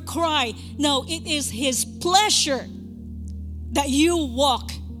your cry. No, it is His pleasure that you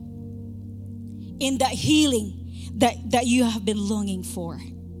walk in that healing that you have been longing for.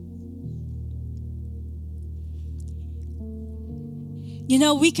 You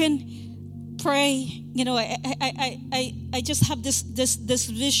know, we can pray. You know, I just have this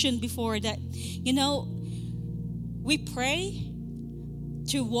vision before that. You know, we pray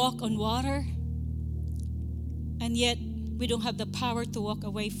to walk on water, and yet we don't have the power to walk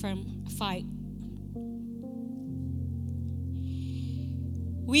away from a fight.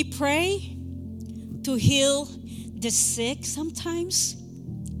 We pray to heal the sick sometimes,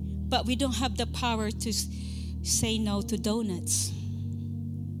 but we don't have the power to say no to donuts.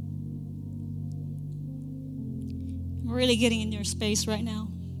 I'm really getting in your space right now.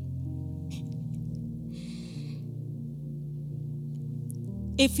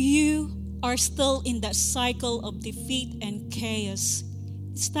 If you are still in that cycle of defeat and chaos,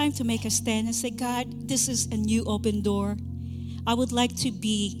 it's time to make a stand and say, God, this is a new open door. I would like to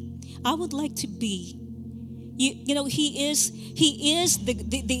be. You know, He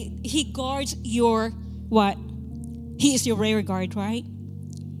guards your what? He is your rear guard, right?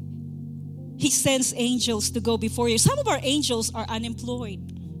 He sends angels to go before you. Some of our angels are unemployed.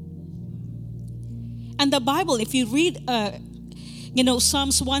 And the Bible, if you read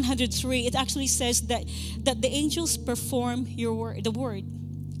Psalms 103, it actually says that the angels perform the word.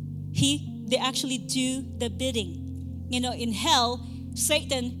 They actually do the bidding. You know, in hell,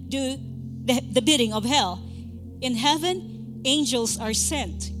 Satan do the bidding of hell. In heaven, angels are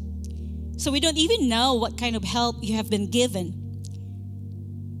sent. So we don't even know what kind of help you have been given.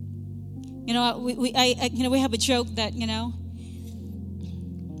 You know, we have a joke that, you know,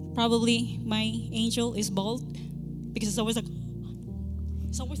 probably my angel is bald because it's always like,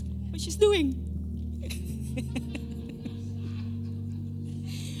 what she's doing.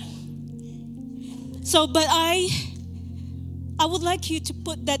 So, but I would like you to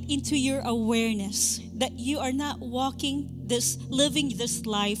put that into your awareness that you are not living this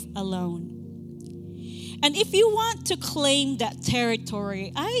life alone. And if you want to claim that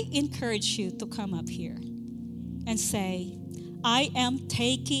territory, I encourage you to come up here and say, I am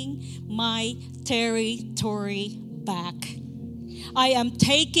taking my territory back. I am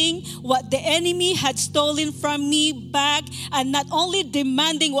taking what the enemy had stolen from me back, and not only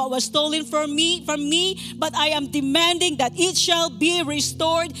demanding what was stolen from me, but I am demanding that it shall be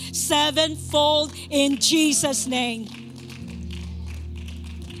restored sevenfold in Jesus' name.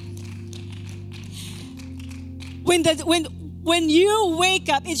 When you wake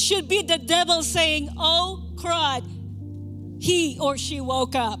up, it should be the devil saying, "Oh, crud, he or she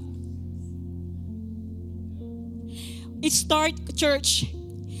woke up." It starts, church,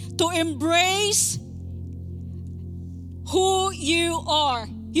 to embrace who you are.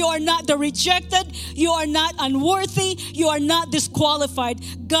 You are not the rejected. You are not unworthy. You are not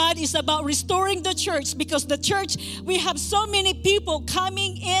disqualified. God is about restoring the church, because the church, we have so many people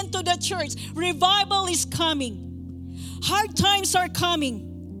coming into the church. Revival is coming. Hard times are coming.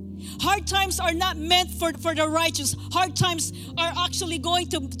 Hard times are not meant for the righteous. Hard times are actually going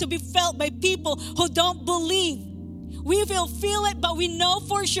to be felt by people who don't believe. We will feel it, but we know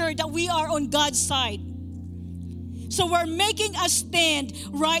for sure that we are on God's side. So we're making a stand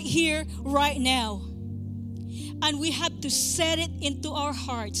right here, right now. And we have to set it into our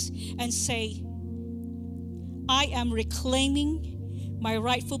hearts and say, I am reclaiming my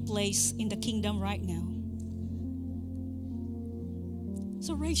rightful place in the kingdom right now.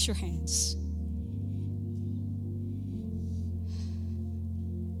 So raise your hands.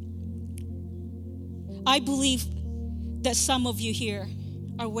 I believe that some of you here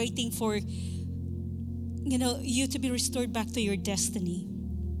are waiting for, you to be restored back to your destiny.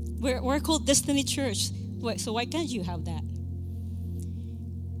 We're called Destiny Church. So why can't you have that?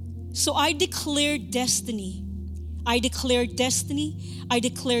 So I declare destiny. I declare destiny. I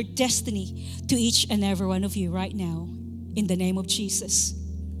declare destiny to each and every one of you right now in the name of Jesus.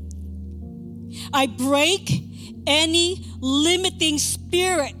 I break any limiting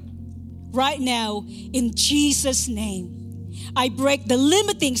spirit right now in Jesus' name. I break the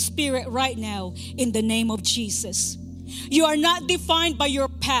limiting spirit right now in the name of Jesus. You are not defined by your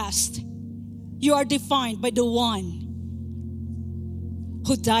past. You are defined by the one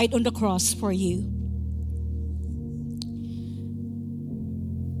who died on the cross for you.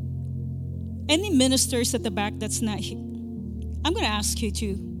 Any ministers at the back that's not here, I'm going to ask you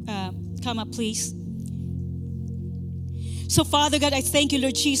to come up, please. So, Father God, I thank you,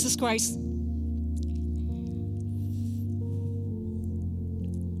 Lord Jesus Christ.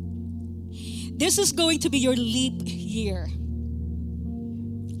 This is going to be your leap year.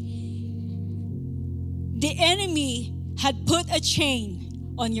 The enemy had put a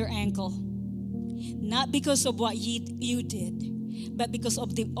chain on your ankle, not because of what you did, but because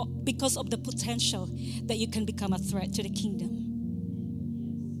of the potential that you can become a threat to the kingdom.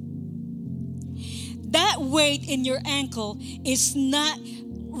 That weight in your ankle is not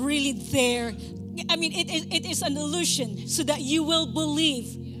really there. I mean, it is an illusion so that you will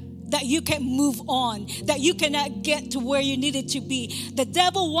believe that you can move on, that you cannot get to where you needed to be. The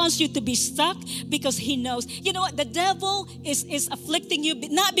devil wants you to be stuck because he knows. You know what? The devil is afflicting you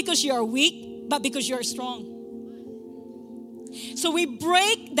not because you are weak, but because you are strong. So we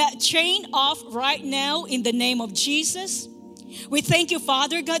break that chain off right now in the name of Jesus. We thank you,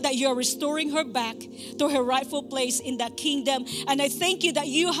 Father God, that you are restoring her back to her rightful place in that kingdom. And I thank you that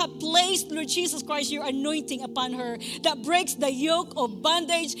you have placed, Lord Jesus Christ, your anointing upon her that breaks the yoke of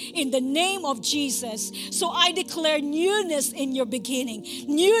bondage in the name of Jesus. So I declare newness in your beginning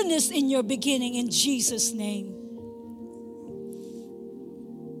in Jesus' name.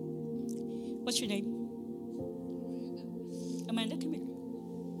 What's your name? Amanda, come here.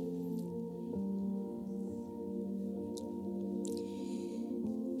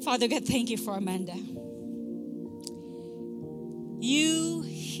 Father God, thank you for Amanda. You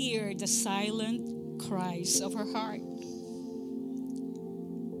hear the silent cries of her heart.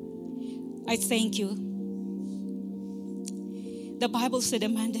 I thank you. The Bible said,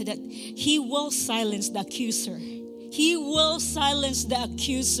 Amanda, that he will silence the accuser. He will silence the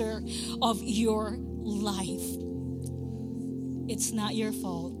accuser of your life. It's not your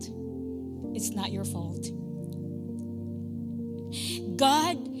fault. It's not your fault.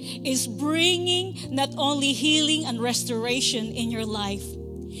 God is bringing not only healing and restoration in your life,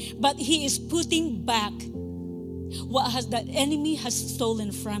 but He is putting back what the enemy has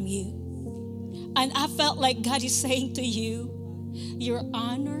stolen from you. And I felt like God is saying to you, your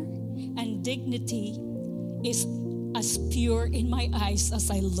honor and dignity is as pure in my eyes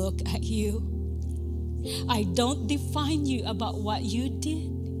as I look at you. I don't define you about what you did.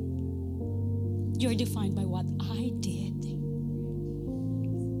 You're defined by what I did.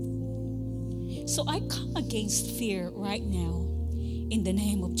 So I come against fear right now in the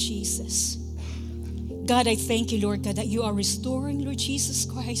name of Jesus. God, I thank you, Lord God, that you are restoring, Lord Jesus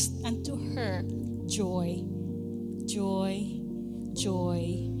Christ, unto her joy,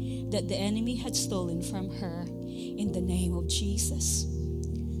 that the enemy had stolen from her in the name of Jesus.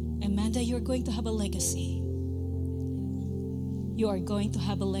 Amanda, you're going to have a legacy. You are going to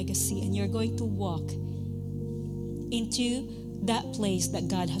have a legacy, and you're going to walk into that place that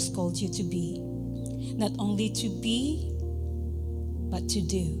God has called you to be. Not only to be, but to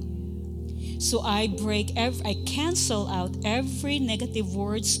do. So I cancel out every negative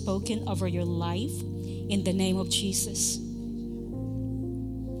word spoken over your life in the name of Jesus.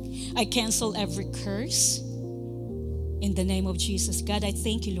 I cancel every curse in the name of Jesus. God, I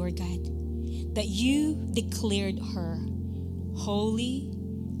thank you, Lord God, that you declared her holy,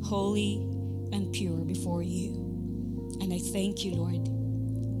 holy, and pure before you. And I thank you, Lord,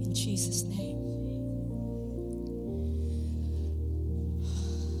 in Jesus' name.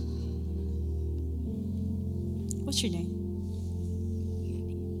 What's your name?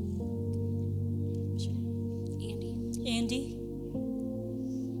 What's your name? Andy.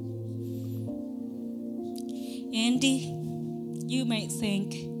 Andy, you might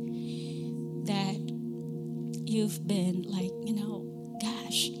think that you've been like,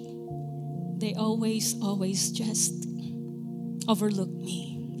 gosh, they always just overlook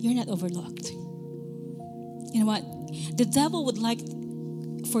me. You're not overlooked. You know what? The devil would like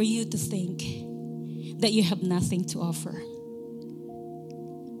for you to think that you have nothing to offer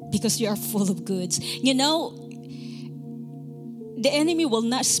because you are full of goods. The enemy will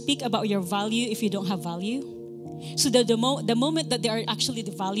not speak about your value if you don't have value. So the moment that they are actually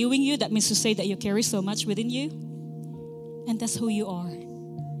devaluing you, that means to say that you carry so much within you, and that's who you are.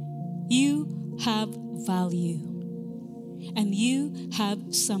 You have value. and you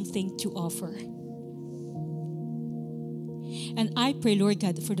have something to offer. And I pray, Lord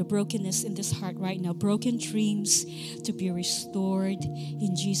God, for the brokenness in this heart right now, broken dreams to be restored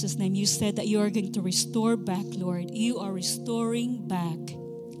in Jesus' name. You said that you are going to restore back, Lord. You are restoring back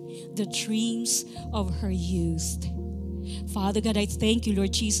the dreams of her youth. Father God, I thank you,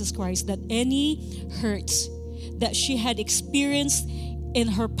 Lord Jesus Christ, that any hurts that she had experienced in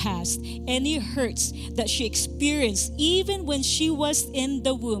her past, any hurts that she experienced even when she was in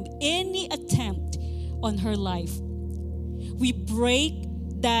the womb, any attempt on her life, we break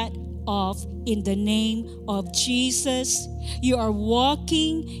that off in the name of Jesus. You are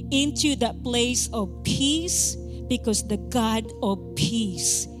walking into that place of peace because the God of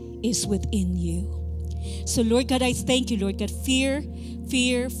peace is within you. So Lord God, I thank you, Lord God. Fear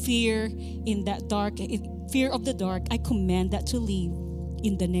in that dark, fear of the dark, I command that to leave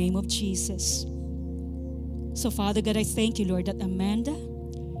in the name of Jesus. So Father God, I thank you, Lord, that Amanda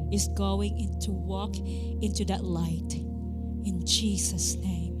is going to walk into that light in Jesus'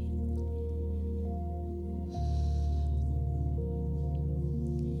 name.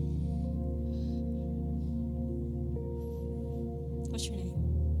 What's your name?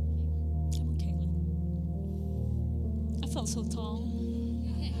 Come on, Caitlin. I felt so tall.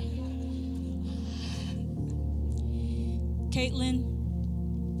 Caitlin,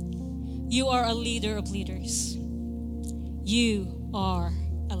 you are a leader of leaders. You are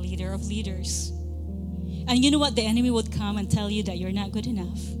a leader of leaders. And you know what? The enemy would come and tell you that you're not good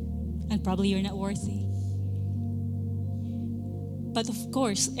enough and probably you're not worthy. But of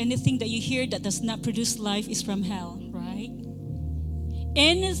course, anything that you hear that does not produce life is from hell, right?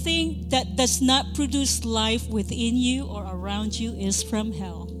 Anything that does not produce life within you or around you is from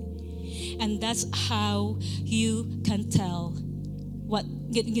hell. And that's how you can tell what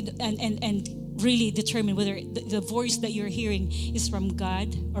and really determine whether the voice that you're hearing is from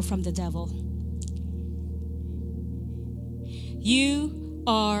God or from the devil. You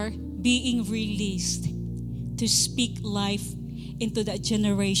are being released to speak life into that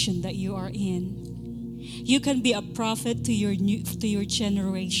generation that you are in. You can be a prophet to your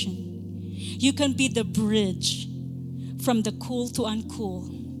generation. You can be the bridge from the cool to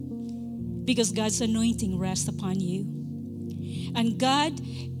uncool because God's anointing rests upon you. And God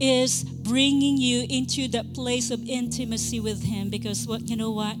is bringing you into that place of intimacy with Him because you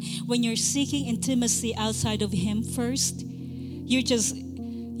know what? When you're seeking intimacy outside of Him first, you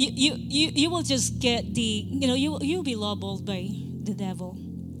will just get you'll be lobbled by the devil.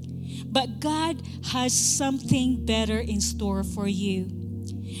 But God has something better in store for you.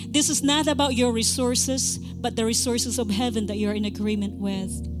 This is not about your resources, but the resources of heaven that you're in agreement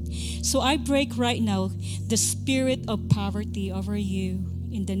with. So I break right now the spirit of poverty over you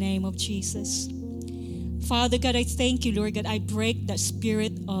in the name of Jesus. Father God, I thank you, Lord God. I break that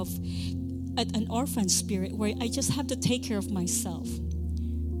spirit of an orphan spirit where I just have to take care of myself.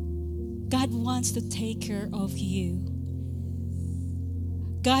 God wants to take care of you.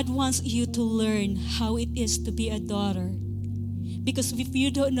 God wants you to learn how it is to be a daughter. Because if you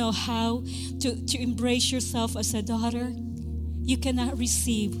don't know how to embrace yourself as a daughter, you cannot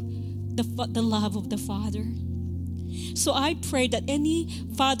receive the love of the Father. So I pray that any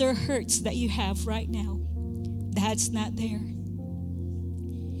father hurts that you have right now, Dad's not there.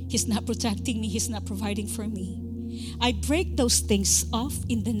 He's not protecting me. He's not providing for me. I break those things off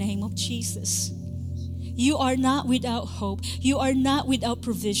in the name of Jesus. You are not without hope. You are not without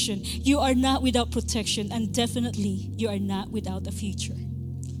provision. You are not without protection. And definitely, you are not without a future.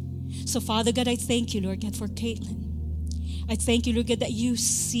 So, Father God, I thank you, Lord God, for Caitlin. I thank you, Lord God, that you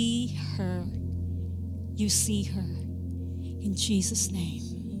see her. You see her. In Jesus' name.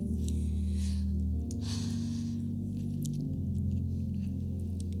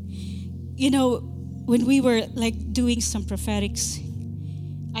 You know, when we were doing some prophetics,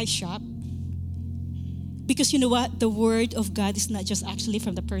 I shopped. Because you know what? The word of God is not just actually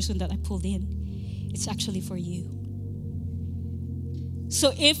from the person that I pulled in. It's actually for you.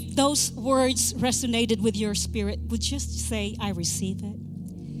 So if those words resonated with your spirit, would just say, I receive it.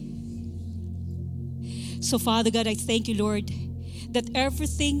 So Father God, I thank you, Lord, that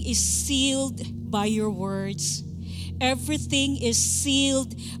everything is sealed by your words. Everything is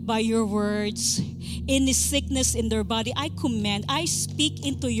sealed by your words. Any sickness in their body, I command, I speak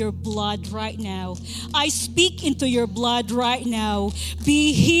into your blood right now. I speak into your blood right now.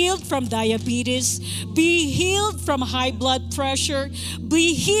 Be healed from diabetes. Be healed from high blood pressure.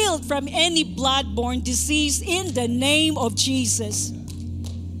 Be healed from any blood-borne disease in the name of Jesus.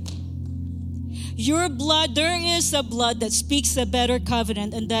 Your blood, there is a blood that speaks a better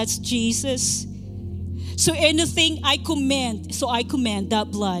covenant, and that's Jesus. So anything I command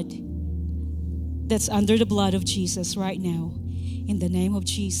that blood that's under the blood of Jesus right now, in the name of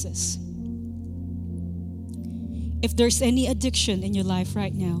Jesus. If there's any addiction in your life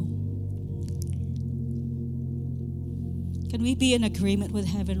right now, can we be in agreement with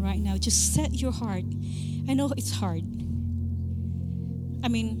heaven right now? Just set your heart. I know it's hard. I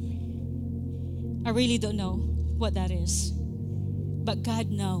mean, I really don't know what that is. But God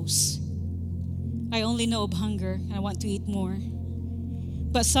knows. I only know of hunger and I want to eat more.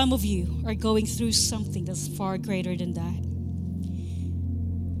 But some of you are going through something that's far greater than that.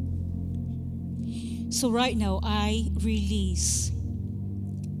 So right now, I release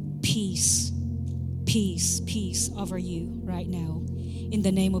peace over you right now in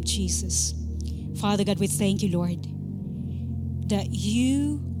the name of Jesus. Father God, we thank you, Lord, that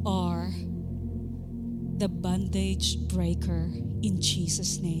you are the bondage breaker in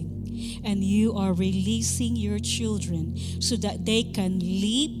Jesus' name. And you are releasing your children so that they can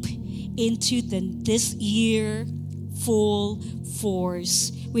leap into this year full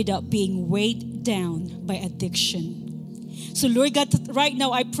force without being weighed down by addiction. So Lord God, right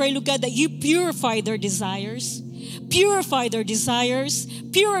now I pray, Lord God, that you purify their desires. Purify their desires.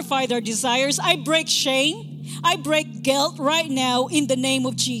 Purify their desires. I break shame. I break guilt right now in the name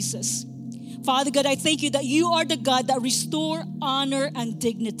of Jesus. Father God, I thank you that you are the God that restore honor and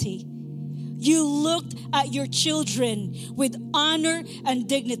dignity. You looked at your children with honor and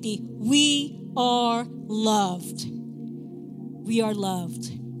dignity. We are loved. We are loved.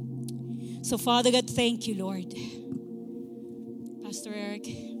 So Father God, thank you, Lord. Pastor Eric.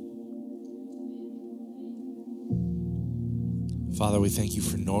 Father, we thank you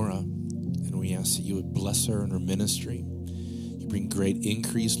for Nora, and we ask that you would bless her in her ministry. You bring great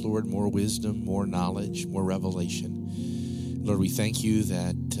increase, Lord, more wisdom, more knowledge, more revelation. Lord, we thank you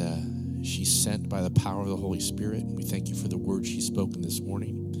that she's sent by the power of the Holy Spirit. We thank you for the word she's spoken this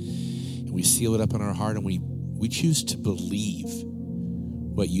morning. And we seal it up in our heart, and we choose to believe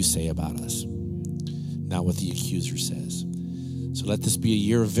what you say about us, not what the accuser says. So let this be a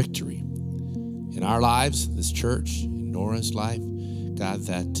year of victory in our lives, this church, in Nora's life. God,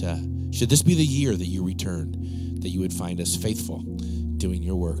 that should this be the year that you return, that you would find us faithful doing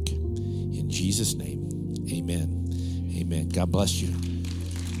your work. In Jesus' name, amen. Amen. God bless you.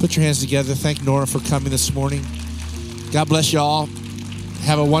 Put your hands together. Thank Nora for coming this morning. God bless you all.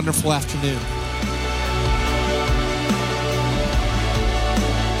 Have a wonderful afternoon.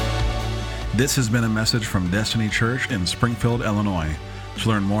 This has been a message from Destiny Church in Springfield, Illinois. To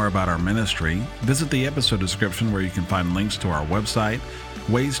learn more about our ministry, visit the episode description where you can find links to our website,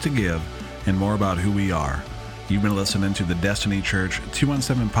 ways to give, and more about who we are. You've been listening to the Destiny Church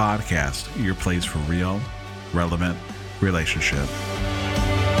 217 podcast, your place for real, relevant relationship.